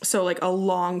 Oh. So like a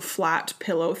long flat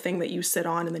pillow thing that you sit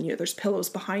on, and then there's pillows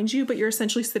behind you, but you're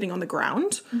essentially sitting on the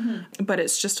ground, but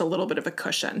it's just a little bit of a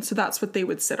cushion. So that's what they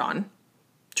would sit on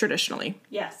traditionally.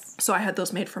 Yes. So I had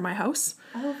those made for my house.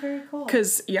 Oh, very cool.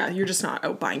 Because, yeah, you're just not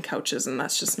out buying couches, and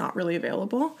that's just not really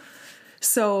available.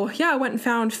 So, yeah, I went and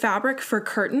found fabric for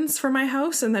curtains for my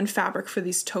house, and then fabric for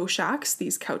these toe shacks,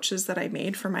 these couches that I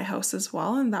made for my house as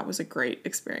well, and that was a great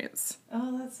experience.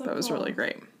 Oh, that's so cool. That was really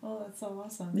great. Oh, that's so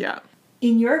awesome. Yeah.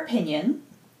 In your opinion,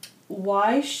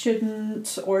 why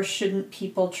shouldn't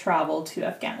people travel to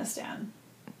Afghanistan?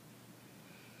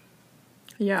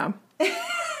 Yeah.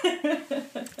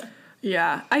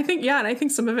 Yeah. I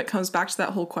think some of it comes back to that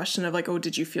whole question of like, oh,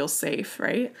 did you feel safe,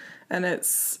 right? And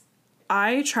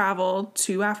I traveled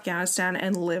to Afghanistan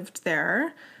and lived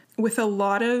there with a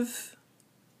lot of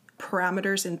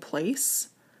parameters in place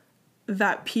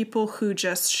that people who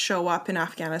just show up in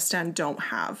Afghanistan don't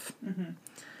have. Mm-hmm.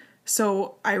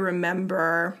 So I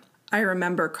remember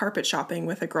carpet shopping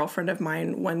with a girlfriend of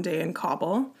mine one day in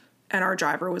Kabul, and our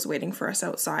driver was waiting for us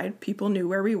outside. People knew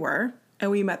where we were,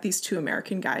 and we met these 2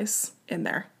 American guys in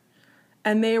there.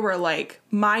 And they were like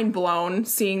mind blown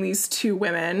seeing these 2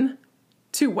 women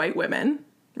two white women,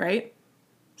 right?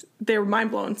 They were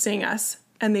mind blown seeing us,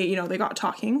 and they got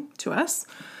talking to us.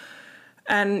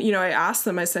 And, I asked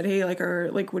them, I said, hey, what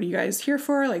are you guys here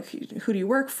for? Like, who do you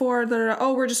work for?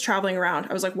 Oh, we're just traveling around.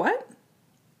 I was like, what?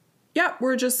 Yeah,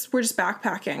 we're just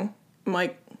backpacking. I'm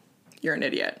like, you're an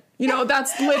idiot.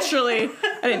 That's literally,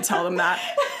 I didn't tell them that.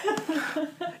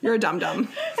 You're a dum-dum.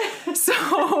 So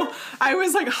I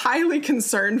was like highly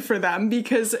concerned for them,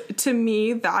 because to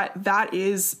me, that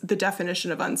is the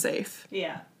definition of unsafe.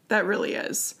 Yeah. That really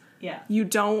is. Yeah.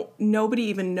 Nobody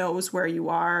even knows where you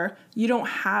are. You don't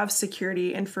have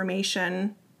security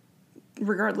information,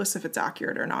 regardless if it's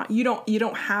accurate or not. You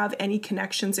don't have any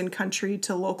connections in country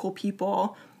to local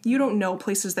people. You don't know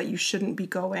places that you shouldn't be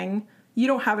going. You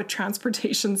don't have a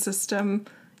transportation system.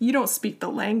 You don't speak the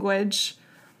language.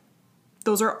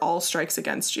 Those are all strikes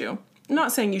against you. I'm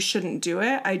not saying you shouldn't do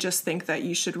it. I just think that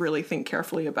you should really think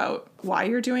carefully about why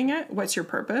you're doing it, what's your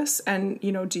purpose, and,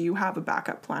 do you have a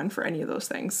backup plan for any of those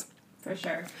things? For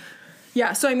sure.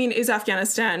 Yeah, so is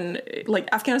Afghanistan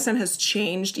has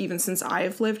changed even since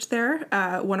I've lived there.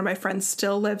 One of my friends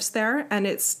still lives there, and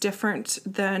it's different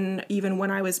than even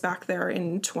when I was back there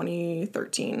in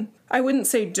 2013. I wouldn't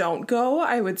say don't go.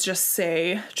 I would just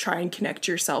say try and connect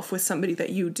yourself with somebody that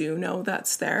you do know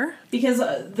that's there. Because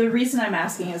the reason I'm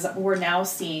asking is we're now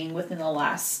seeing within the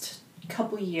last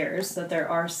couple years that there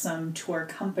are some tour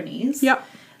companies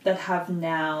that have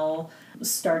now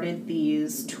started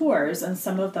these tours, and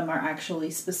some of them are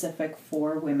actually specific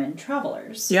for women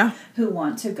travelers who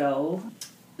want to go.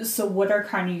 So what are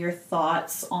kind of your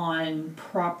thoughts on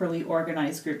properly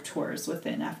organized group tours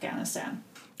within Afghanistan?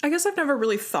 I guess I've never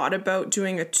really thought about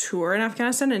doing a tour in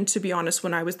Afghanistan, and to be honest,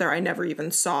 when I was there, I never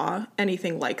even saw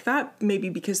anything like that, maybe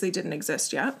because they didn't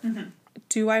exist yet. Mm-hmm.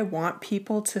 Do I want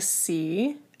people to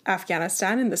see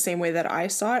Afghanistan in the same way that I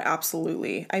saw it?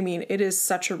 Absolutely. It is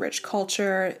such a rich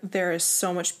culture. There is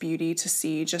so much beauty to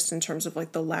see just in terms of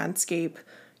like the landscape,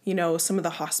 some of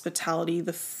the hospitality,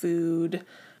 the food,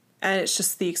 and it's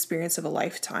just the experience of a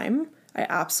lifetime. I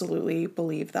absolutely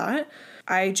believe that.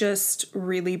 I just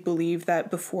really believe that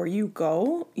before you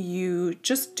go, you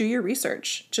just do your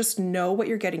research. Just know what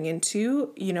you're getting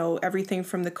into, everything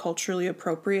from the culturally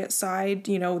appropriate side,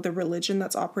 the religion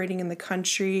that's operating in the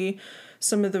country,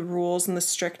 some of the rules and the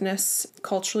strictness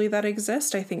culturally that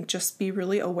exist. I think just be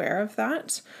really aware of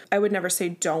that. I would never say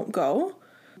don't go,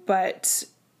 but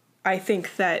I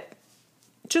think that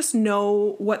just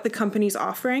know what the company's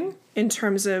offering in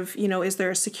terms of, is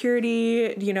there a security,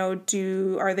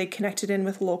 are they connected in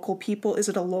with local people? Is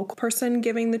it a local person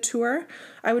giving the tour?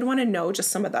 I would want to know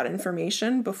just some of that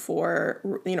information before,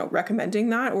 recommending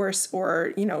that or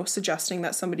suggesting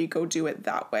that somebody go do it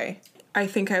that way. I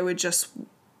think I would just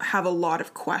have a lot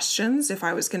of questions if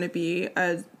I was going to be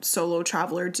a solo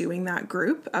traveler doing that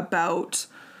group about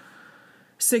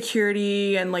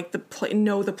security and like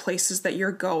know the places that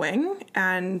you're going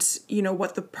and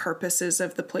what the purpose is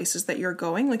of the places that you're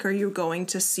going. Like, are you going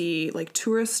to see like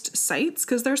tourist sites?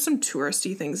 Because there's some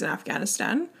touristy things in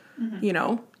Afghanistan.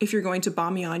 Mm-hmm. If you're going to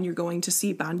Bamiyan, you're going to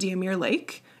see Bandi Amir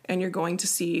Lake, and you're going to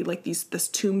see like this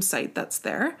tomb site that's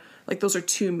there. Like, those are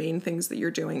two main things that you're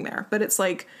doing there. But it's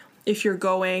like, if you're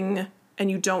going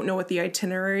and you don't know what the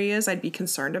itinerary is, I'd be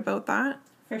concerned about that.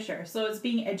 For sure. So it's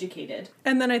being educated.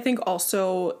 And then I think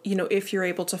also, if you're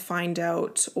able to find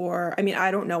out, or, I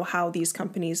don't know how these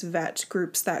companies vet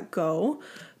groups that go,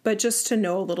 but just to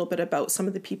know a little bit about some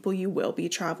of the people you will be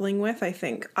traveling with, I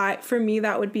think for me,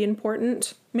 that would be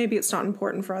important. Maybe it's not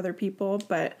important for other people,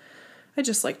 but I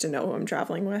just like to know who I'm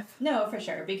traveling with. No, for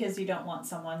sure, because you don't want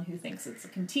someone who thinks it's a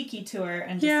Kentucky tour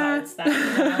and decides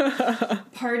that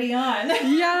party on.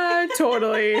 Yeah,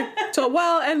 totally.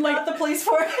 Well, and like not the place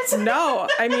for it. No,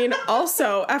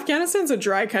 also Afghanistan's a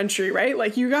dry country, right?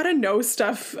 Like, you got to know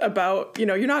stuff about,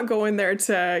 you're not going there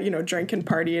to, drink and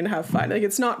party and have fun. Like,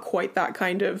 it's not quite that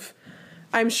kind of.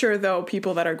 I'm sure, though,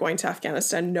 people that are going to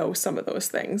Afghanistan know some of those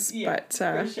things. Yeah, but,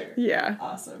 for sure. Yeah.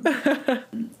 Awesome.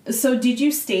 So did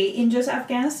you stay in just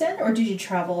Afghanistan, or did you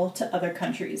travel to other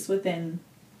countries within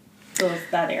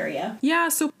that area? Yeah,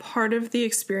 so part of the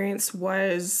experience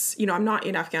was, I'm not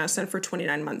in Afghanistan for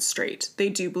 29 months straight. They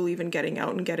do believe in getting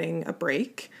out and getting a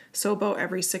break. So about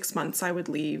every 6 months, I would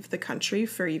leave the country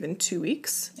for even 2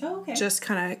 weeks. Oh, okay. Just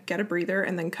kind of get a breather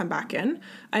and then come back in.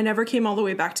 I never came all the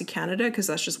way back to Canada because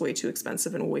that's just way too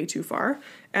expensive and way too far.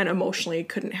 and emotionally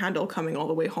couldn't handle coming all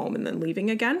the way home and then leaving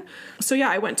again. So yeah,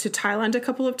 I went to Thailand a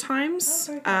couple of times.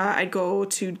 I'd go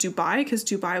to Dubai because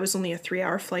Dubai was only a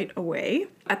 3-hour flight away.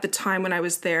 At the time when I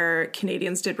was there,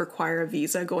 Canadians did require a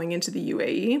visa going into the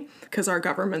UAE because our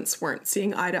governments weren't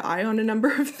seeing eye to eye on a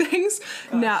number of things.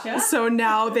 Gotcha.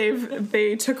 Now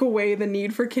they took away the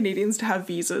need for Canadians to have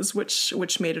visas,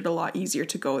 which made it a lot easier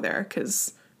to go there,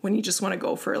 because when you just want to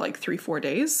go for like 3-4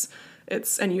 days,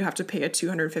 and you have to pay a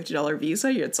 $250 visa,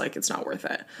 it's not worth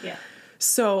it. Yeah.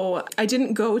 So I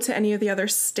didn't go to any of the other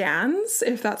stands,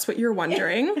 if that's what you're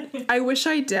wondering. I wish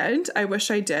I did.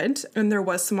 And there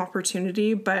was some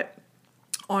opportunity, but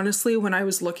honestly, when I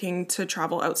was looking to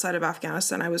travel outside of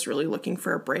Afghanistan, I was really looking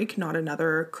for a break, not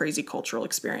another crazy cultural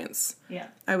experience. Yeah.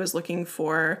 I was looking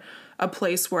for a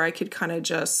place where I could kind of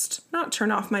just not turn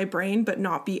off my brain, but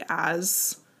not be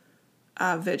as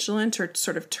vigilant or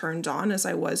sort of turned on as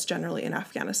I was generally in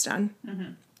Afghanistan.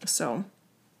 Mm-hmm. So...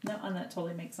 No, and that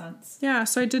totally makes sense. Yeah,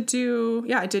 so I did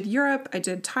Europe, I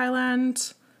did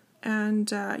Thailand,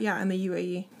 and in the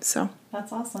UAE. So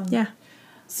that's awesome. Yeah.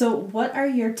 So what are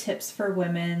your tips for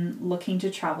women looking to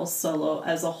travel solo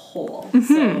as a whole?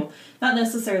 Mm-hmm. So not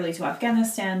necessarily to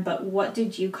Afghanistan, but what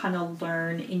did you kind of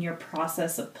learn in your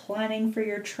process of planning for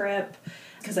your trip?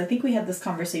 Because I think we had this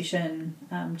conversation,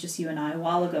 just you and I, a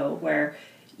while ago, where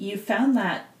you found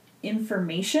that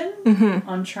information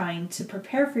on trying to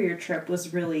prepare for your trip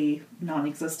was really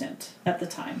non-existent at the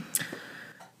time.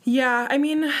 Yeah, I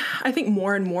mean, I think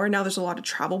more and more now there's a lot of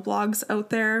travel blogs out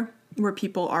there where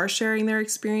people are sharing their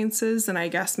experiences, and I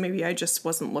guess maybe I just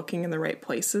wasn't looking in the right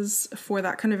places for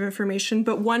that kind of information.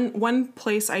 But one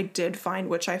place I did find,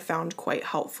 which I found quite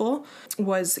helpful,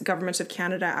 was Government of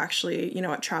Canada actually,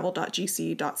 at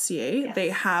travel.gc.ca. Yes. They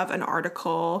have an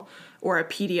article or a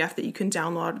PDF that you can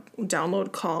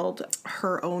download called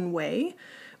Her Own Way,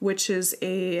 which is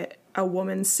a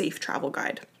woman's safe travel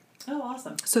guide. Oh,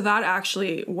 awesome. So that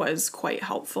actually was quite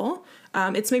helpful.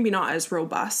 It's maybe not as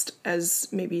robust as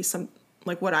maybe some,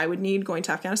 like what I would need going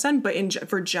to Afghanistan, but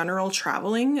for general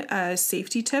traveling,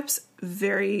 safety tips,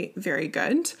 very, very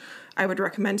good. I would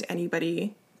recommend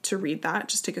anybody to read that.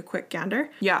 Just take a quick gander.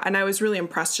 Yeah, and I was really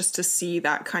impressed just to see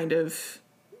that kind of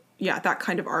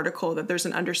article, that there's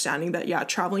an understanding that,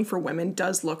 traveling for women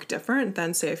does look different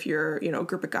than, say, if you're, a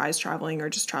group of guys traveling or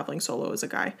just traveling solo as a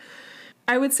guy.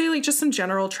 I would say, just some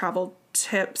general travel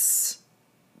tips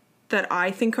that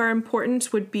I think are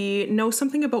important would be know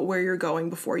something about where you're going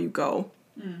before you go.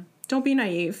 Don't be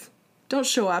naive. Don't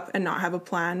show up and not have a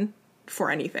plan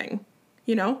for anything.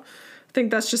 I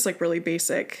think that's just really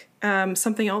basic.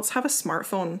 Something else, have a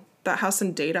smartphone that has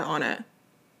some data on it.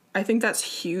 I think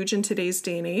that's huge in today's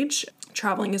day and age.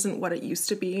 Traveling isn't what it used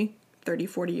to be 30,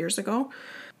 40 years ago.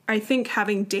 I think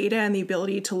having data and the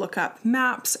ability to look up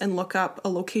maps and look up a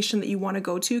location that you want to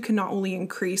go to can not only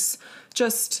increase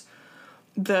just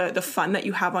the fun that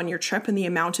you have on your trip and the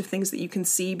amount of things that you can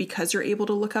see because you're able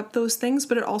to look up those things,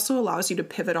 but it also allows you to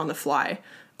pivot on the fly.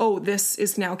 Oh, this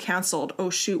is now canceled. Oh,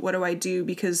 shoot, what do I do?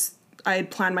 Because I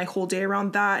had planned my whole day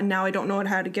around that, and now I don't know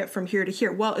how to get from here to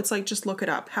here. Well, it's just look it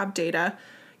up. Have data.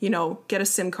 Get a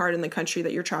SIM card in the country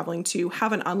that you're traveling to.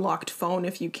 Have an unlocked phone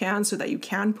if you can, so that you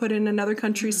can put in another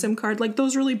country's SIM card.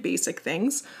 Those really basic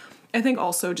things. I think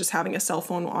also just having a cell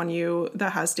phone on you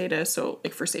that has data, so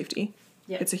for safety.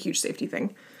 Yeah. It's a huge safety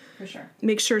thing. For sure.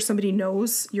 Make sure somebody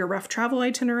knows your rough travel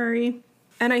itinerary.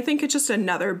 And I think it's just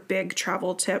another big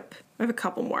travel tip. I have a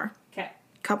couple more. Okay.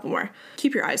 Couple more.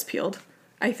 Keep your eyes peeled.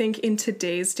 I think in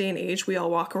today's day and age, we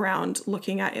all walk around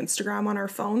looking at Instagram on our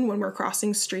phone when we're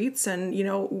crossing streets.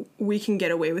 And, we can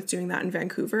get away with doing that in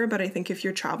Vancouver. But I think if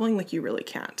you're traveling, you really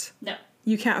can't. No.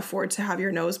 You can't afford to have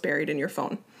your nose buried in your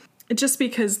phone. Just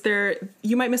because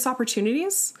you might miss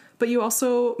opportunities, but you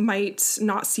also might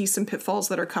not see some pitfalls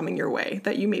that are coming your way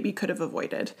that you maybe could have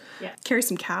avoided. Yeah. Carry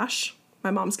some cash. My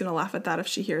mom's going to laugh at that if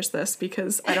she hears this,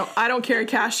 because I don't carry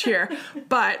cash here.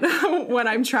 But when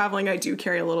I'm traveling, I do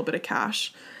carry a little bit of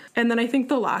cash. And then I think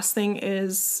the last thing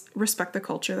is respect the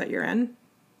culture that you're in.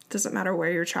 Doesn't matter where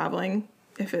you're traveling.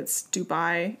 If it's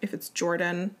Dubai, if it's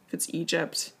Jordan, if it's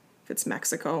Egypt, if it's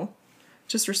Mexico,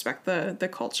 just respect the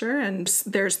culture. And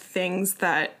there's things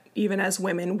that even as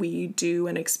women we do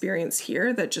and experience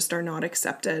here that just are not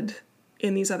accepted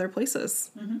in these other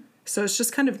places. Mm-hmm. So it's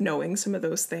just kind of knowing some of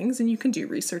those things, and you can do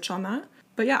research on that.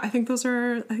 But yeah, I think those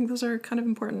are kind of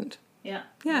important. Yeah.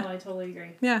 Yeah. No, I totally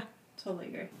agree. Yeah. Totally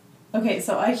agree. Okay,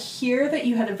 so I hear that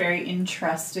you had a very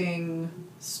interesting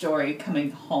story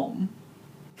coming home.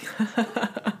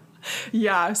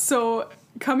 Yeah, so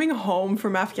coming home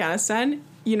from Afghanistan,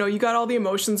 you got all the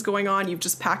emotions going on. You've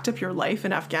just packed up your life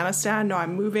in Afghanistan. Now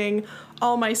I'm moving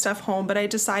all my stuff home, but I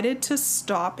decided to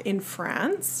stop in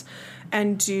France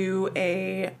and do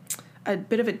a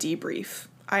bit of a debrief.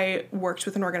 I worked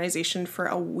with an organization for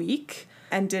a week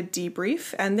and did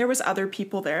debrief, and there was other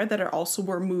people there that also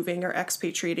were moving or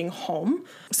expatriating home.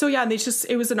 So yeah,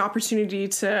 it was an opportunity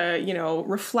to,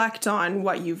 reflect on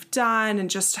what you've done and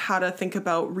just how to think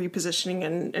about repositioning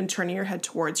and turning your head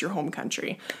towards your home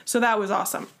country. So that was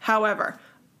awesome. However,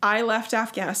 I left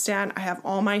Afghanistan, I have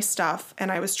all my stuff,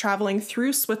 and I was traveling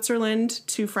through Switzerland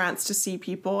to France to see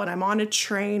people, and I'm on a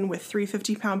train with 3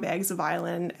 50-pound bags of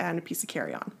Island and a piece of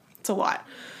carry-on. It's a lot.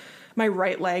 My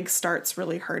right leg starts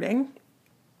really hurting.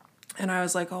 And I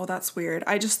was like, oh, that's weird.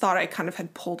 I just thought I kind of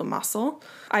had pulled a muscle.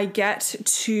 I get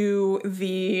to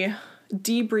the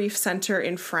debrief center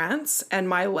in France, and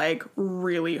my leg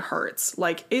really hurts.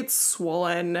 Like, it's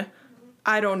swollen.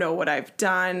 I don't know what I've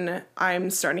done. I'm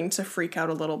starting to freak out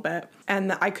a little bit.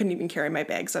 And I couldn't even carry my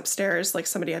bags upstairs. Like,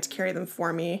 somebody had to carry them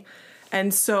for me.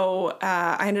 And so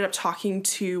I ended up talking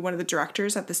to one of the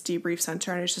directors at this debrief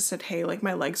center, and I just said, hey, like,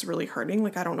 my leg's really hurting.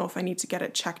 Like, I don't know if I need to get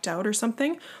it checked out or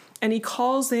something. And he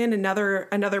calls in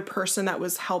another person that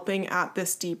was helping at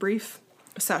this debrief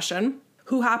session,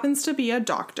 who happens to be a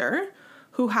doctor,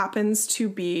 who happens to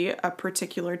be a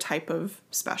particular type of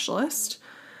specialist.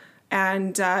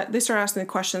 And they started asking the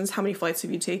questions, how many flights have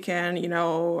you taken?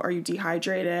 Are you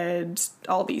dehydrated?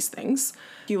 All these things.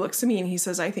 He looks at me and he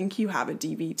says, I think you have a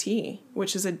DVT,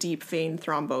 which is a deep vein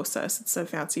thrombosis. It's a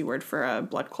fancy word for a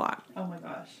blood clot. Oh my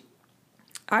gosh.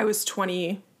 I was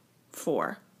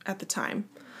 24 at the time.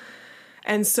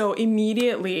 And so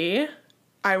immediately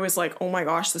I was like, oh my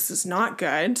gosh, this is not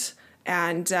good.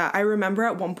 And I remember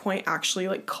at one point actually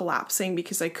like collapsing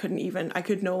because I could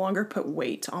no longer put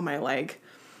weight on my leg.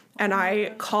 And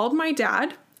I called my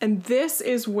dad, and this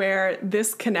is where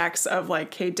this connects of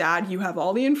like, hey, Dad, you have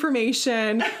all the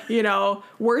information,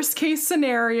 worst case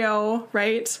scenario,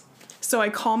 right? So I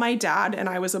call my dad, and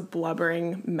I was a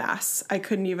blubbering mess. I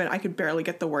could barely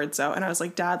get the words out. And I was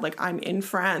like, Dad, like, I'm in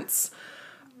France.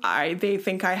 They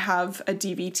think I have a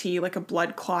DVT, like a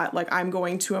blood clot. Like, I'm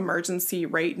going to emergency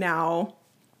right now.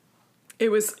 It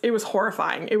was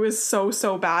horrifying. It was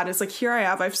so bad. It's like, here I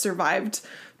have, I've survived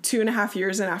 2.5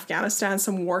 years in Afghanistan,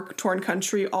 some war-torn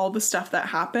country, all the stuff that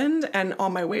happened. And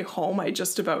on my way home, I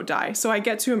just about die. So I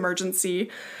get to emergency.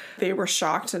 They were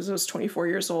shocked as I was 24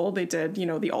 years old. They did, the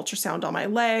ultrasound on my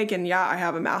leg. And yeah, I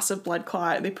have a massive blood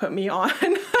clot. They put me on,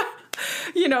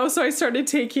 so I started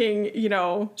taking,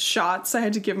 shots. I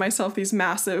had to give myself these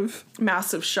massive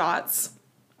shots.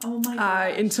 Oh my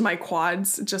gosh. Into my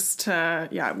quads just to,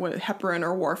 heparin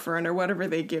or warfarin or whatever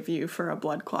they give you for a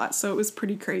blood clot. So it was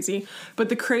pretty crazy. But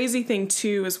the crazy thing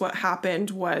too is what happened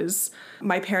was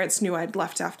my parents knew I'd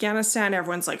left Afghanistan.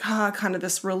 Everyone's like, kind of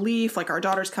this relief, like our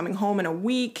daughter's coming home in a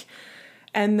week.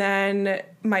 And then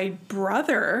my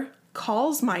brother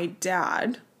calls my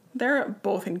dad. They're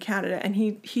both in Canada. And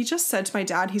he just said to my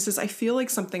dad, he says, I feel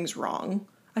like something's wrong.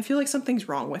 I feel like something's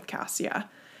wrong with Cassia.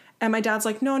 And my dad's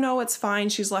like, no, it's fine.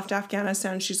 She's left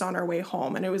Afghanistan. She's on her way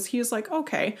home. And he was like,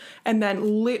 okay. And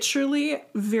then literally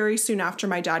very soon after,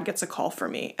 my dad gets a call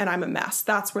from me and I'm a mess.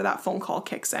 That's where that phone call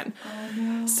kicks in. Oh,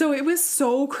 no. So it was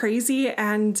so crazy.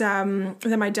 And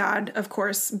then my dad, of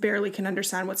course, barely can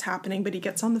understand what's happening, but he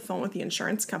gets on the phone with the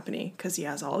insurance company because he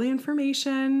has all the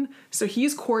information. So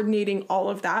he's coordinating all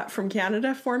of that from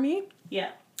Canada for me. Yeah.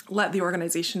 Let the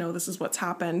organization know this is what's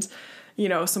happened.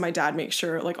 So my dad makes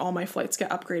sure like all my flights get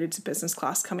upgraded to business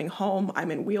class coming home. I'm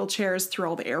in wheelchairs through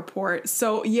all the airport.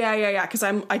 So yeah. Cause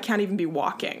I can't even be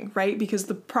walking, right? Because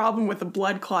the problem with the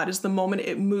blood clot is the moment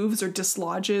it moves or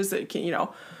dislodges, it can,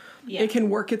 it can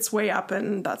work its way up,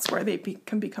 and that's where they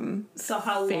can become So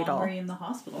how fatal. long were you in the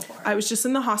hospital for? I was just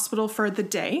in the hospital for the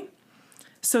day.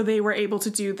 So they were able to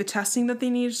do the testing that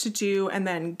they needed to do and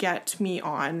then get me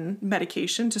on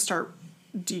medication to start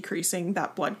decreasing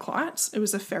that blood clot. It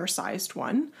was a fair-sized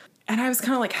one. And I was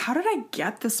kind of like, how did I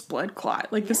get this blood clot?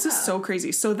 Like, this is so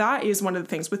crazy. So that is one of the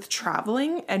things with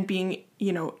traveling and being,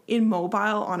 immobile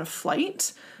on a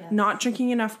flight, not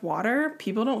drinking enough water.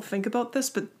 People don't think about this,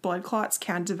 but blood clots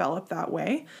can develop that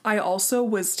way. I also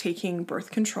was taking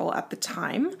birth control at the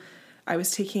time. I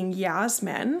was taking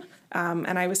Yasmin,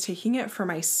 and I was taking it for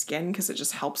my skin because it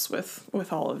just helps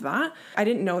with all of that. I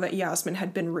didn't know that Yasmin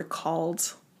had been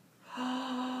recalled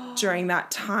during that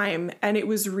time, and it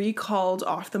was recalled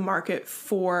off the market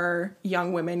for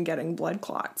young women getting blood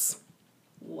clots.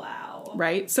 Wow.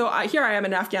 Right? So here I am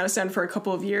in Afghanistan for a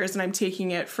couple of years, and I'm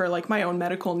taking it for like my own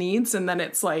medical needs, and then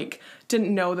it's like,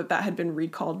 didn't know that had been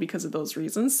recalled because of those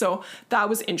reasons. So that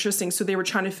was interesting. So they were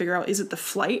trying to figure out, is it the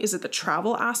flight? Is it the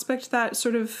travel aspect that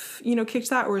sort of, kicked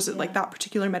that? Or is it like that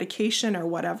particular medication or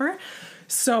whatever?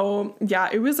 So yeah,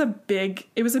 it was a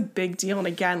big deal. And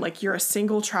again, like, you're a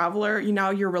single traveler,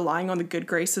 you're relying on the good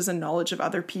graces and knowledge of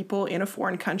other people in a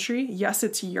foreign country. Yes,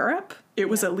 it's Europe. It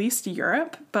was at least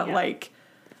Europe, but like,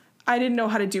 I didn't know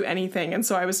how to do anything. And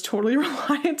so I was totally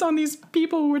reliant on these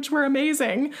people, which were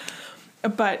amazing.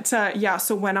 But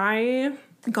so when I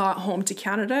got home to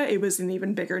Canada, it was an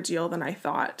even bigger deal than I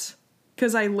thought.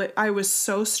 Because I was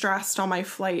so stressed on my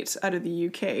flight out of the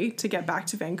UK to get back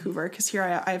to Vancouver, because here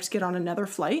I have to get on another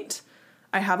flight.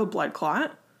 I have a blood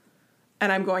clot,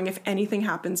 and I'm going, if anything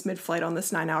happens mid-flight on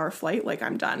this 9-hour flight, like,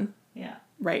 I'm done. Yeah.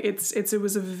 Right. It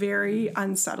was a very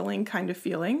unsettling kind of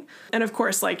feeling. And of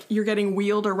course, like, you're getting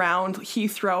wheeled around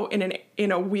Heathrow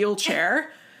in a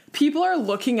wheelchair. People are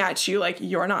looking at you like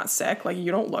you're not sick, like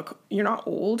you're not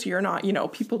old, you're not,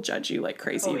 people judge you like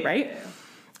crazy, right? Yeah.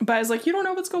 But I was like, you don't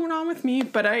know what's going on with me.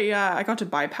 But I got to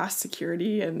bypass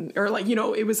security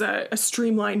it was a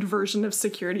streamlined version of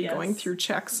security going through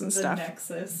checks and stuff.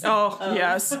 Nexus. Oh,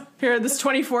 yes. Here, this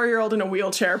 24-year-old in a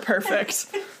wheelchair.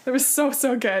 Perfect. It was so,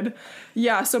 so good.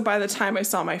 Yeah. So by the time I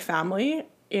saw my family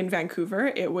in Vancouver,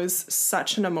 it was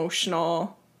such an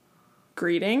emotional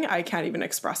greeting. I can't even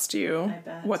express to you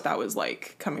what that was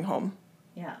like coming home.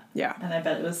 Yeah. Yeah. And I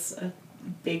bet it was a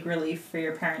big relief for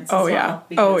your parents as well.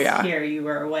 Because here you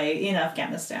were away in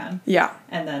Afghanistan. Yeah.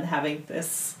 And then having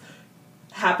this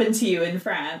happen to you in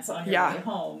France on your way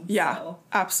home. Yeah. So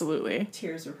absolutely.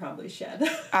 Tears were probably shed.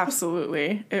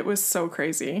 Absolutely. It was so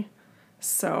crazy.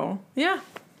 So, yeah.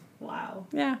 Wow.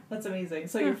 Yeah. That's amazing.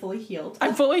 So you're fully healed.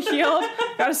 I'm fully healed.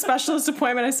 Got a specialist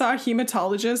appointment. I saw a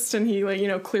hematologist, and he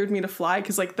cleared me to fly,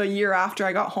 because like the year after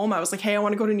I got home, I was like, hey, I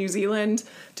want to go to New Zealand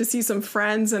to see some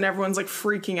friends, and everyone's like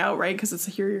freaking out, right? Because it's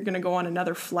here you're going to go on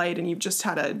another flight, and you've just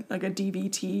had a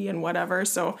DVT and whatever.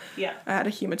 So I had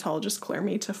a hematologist clear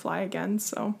me to fly again.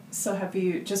 So have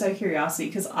you, just out of curiosity,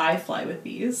 because I fly with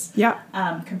these,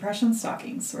 compression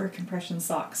stockings or compression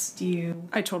socks,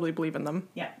 I totally believe in them.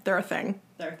 Yeah. They're a thing.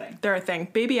 They're a thing.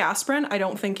 Baby aspirin, I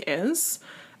don't think is.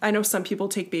 I know some people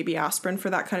take baby aspirin for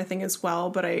that kind of thing as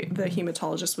well, but the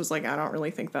hematologist was like, I don't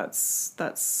really think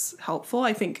that's helpful.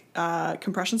 I think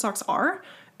compression socks are,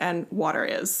 and water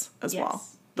is as well.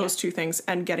 Those two things,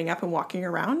 and getting up and walking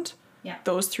around. Yeah.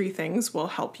 Those three things will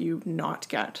help you not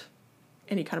get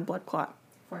any kind of blood clot.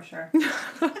 For sure.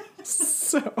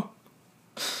 So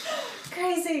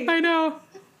crazy. I know.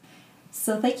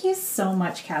 So thank you so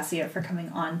much, Cassia, for coming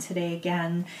on today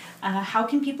again. How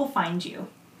can people find you?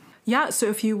 Yeah, so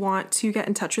if you want to get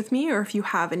in touch with me, or if you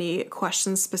have any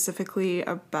questions specifically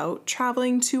about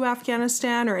traveling to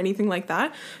Afghanistan or anything like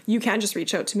that, you can just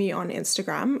reach out to me on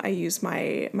Instagram. I use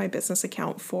my business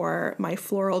account for my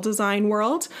floral design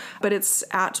world, but it's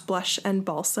at Blush and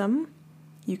Balsam.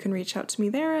 You can reach out to me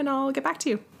there, and I'll get back to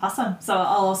you. Awesome. So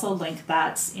I'll also link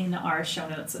that in our show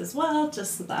notes as well,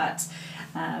 just so that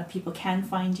people can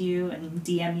find you and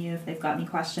DM you if they've got any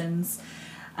questions.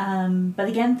 But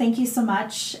again, thank you so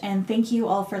much, and thank you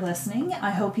all for listening. I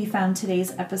hope you found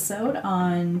today's episode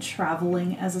on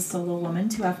traveling as a solo woman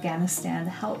to Afghanistan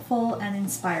helpful and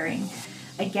inspiring.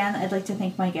 Again, I'd like to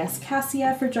thank my guest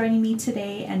Cassia for joining me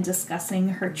today and discussing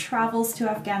her travels to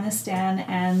Afghanistan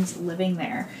and living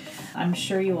there. I'm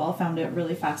sure you all found it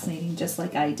really fascinating, just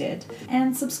like I did.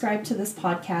 And subscribe to this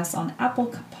podcast on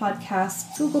Apple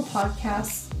Podcasts, Google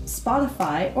Podcasts,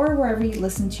 Spotify, or wherever you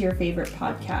listen to your favorite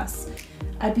podcasts.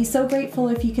 I'd be so grateful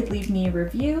if you could leave me a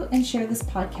review and share this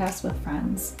podcast with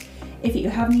friends. If you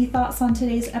have any thoughts on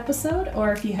today's episode,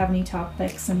 or if you have any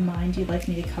topics in mind you'd like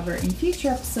me to cover in future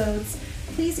episodes,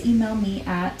 please email me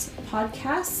at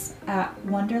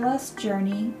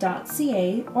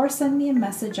podcasts@wanderlustjourney.ca or send me a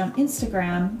message on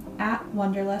Instagram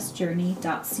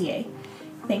 @wanderlustjourney.ca.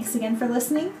 Thanks again for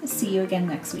listening. See you again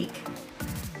next week.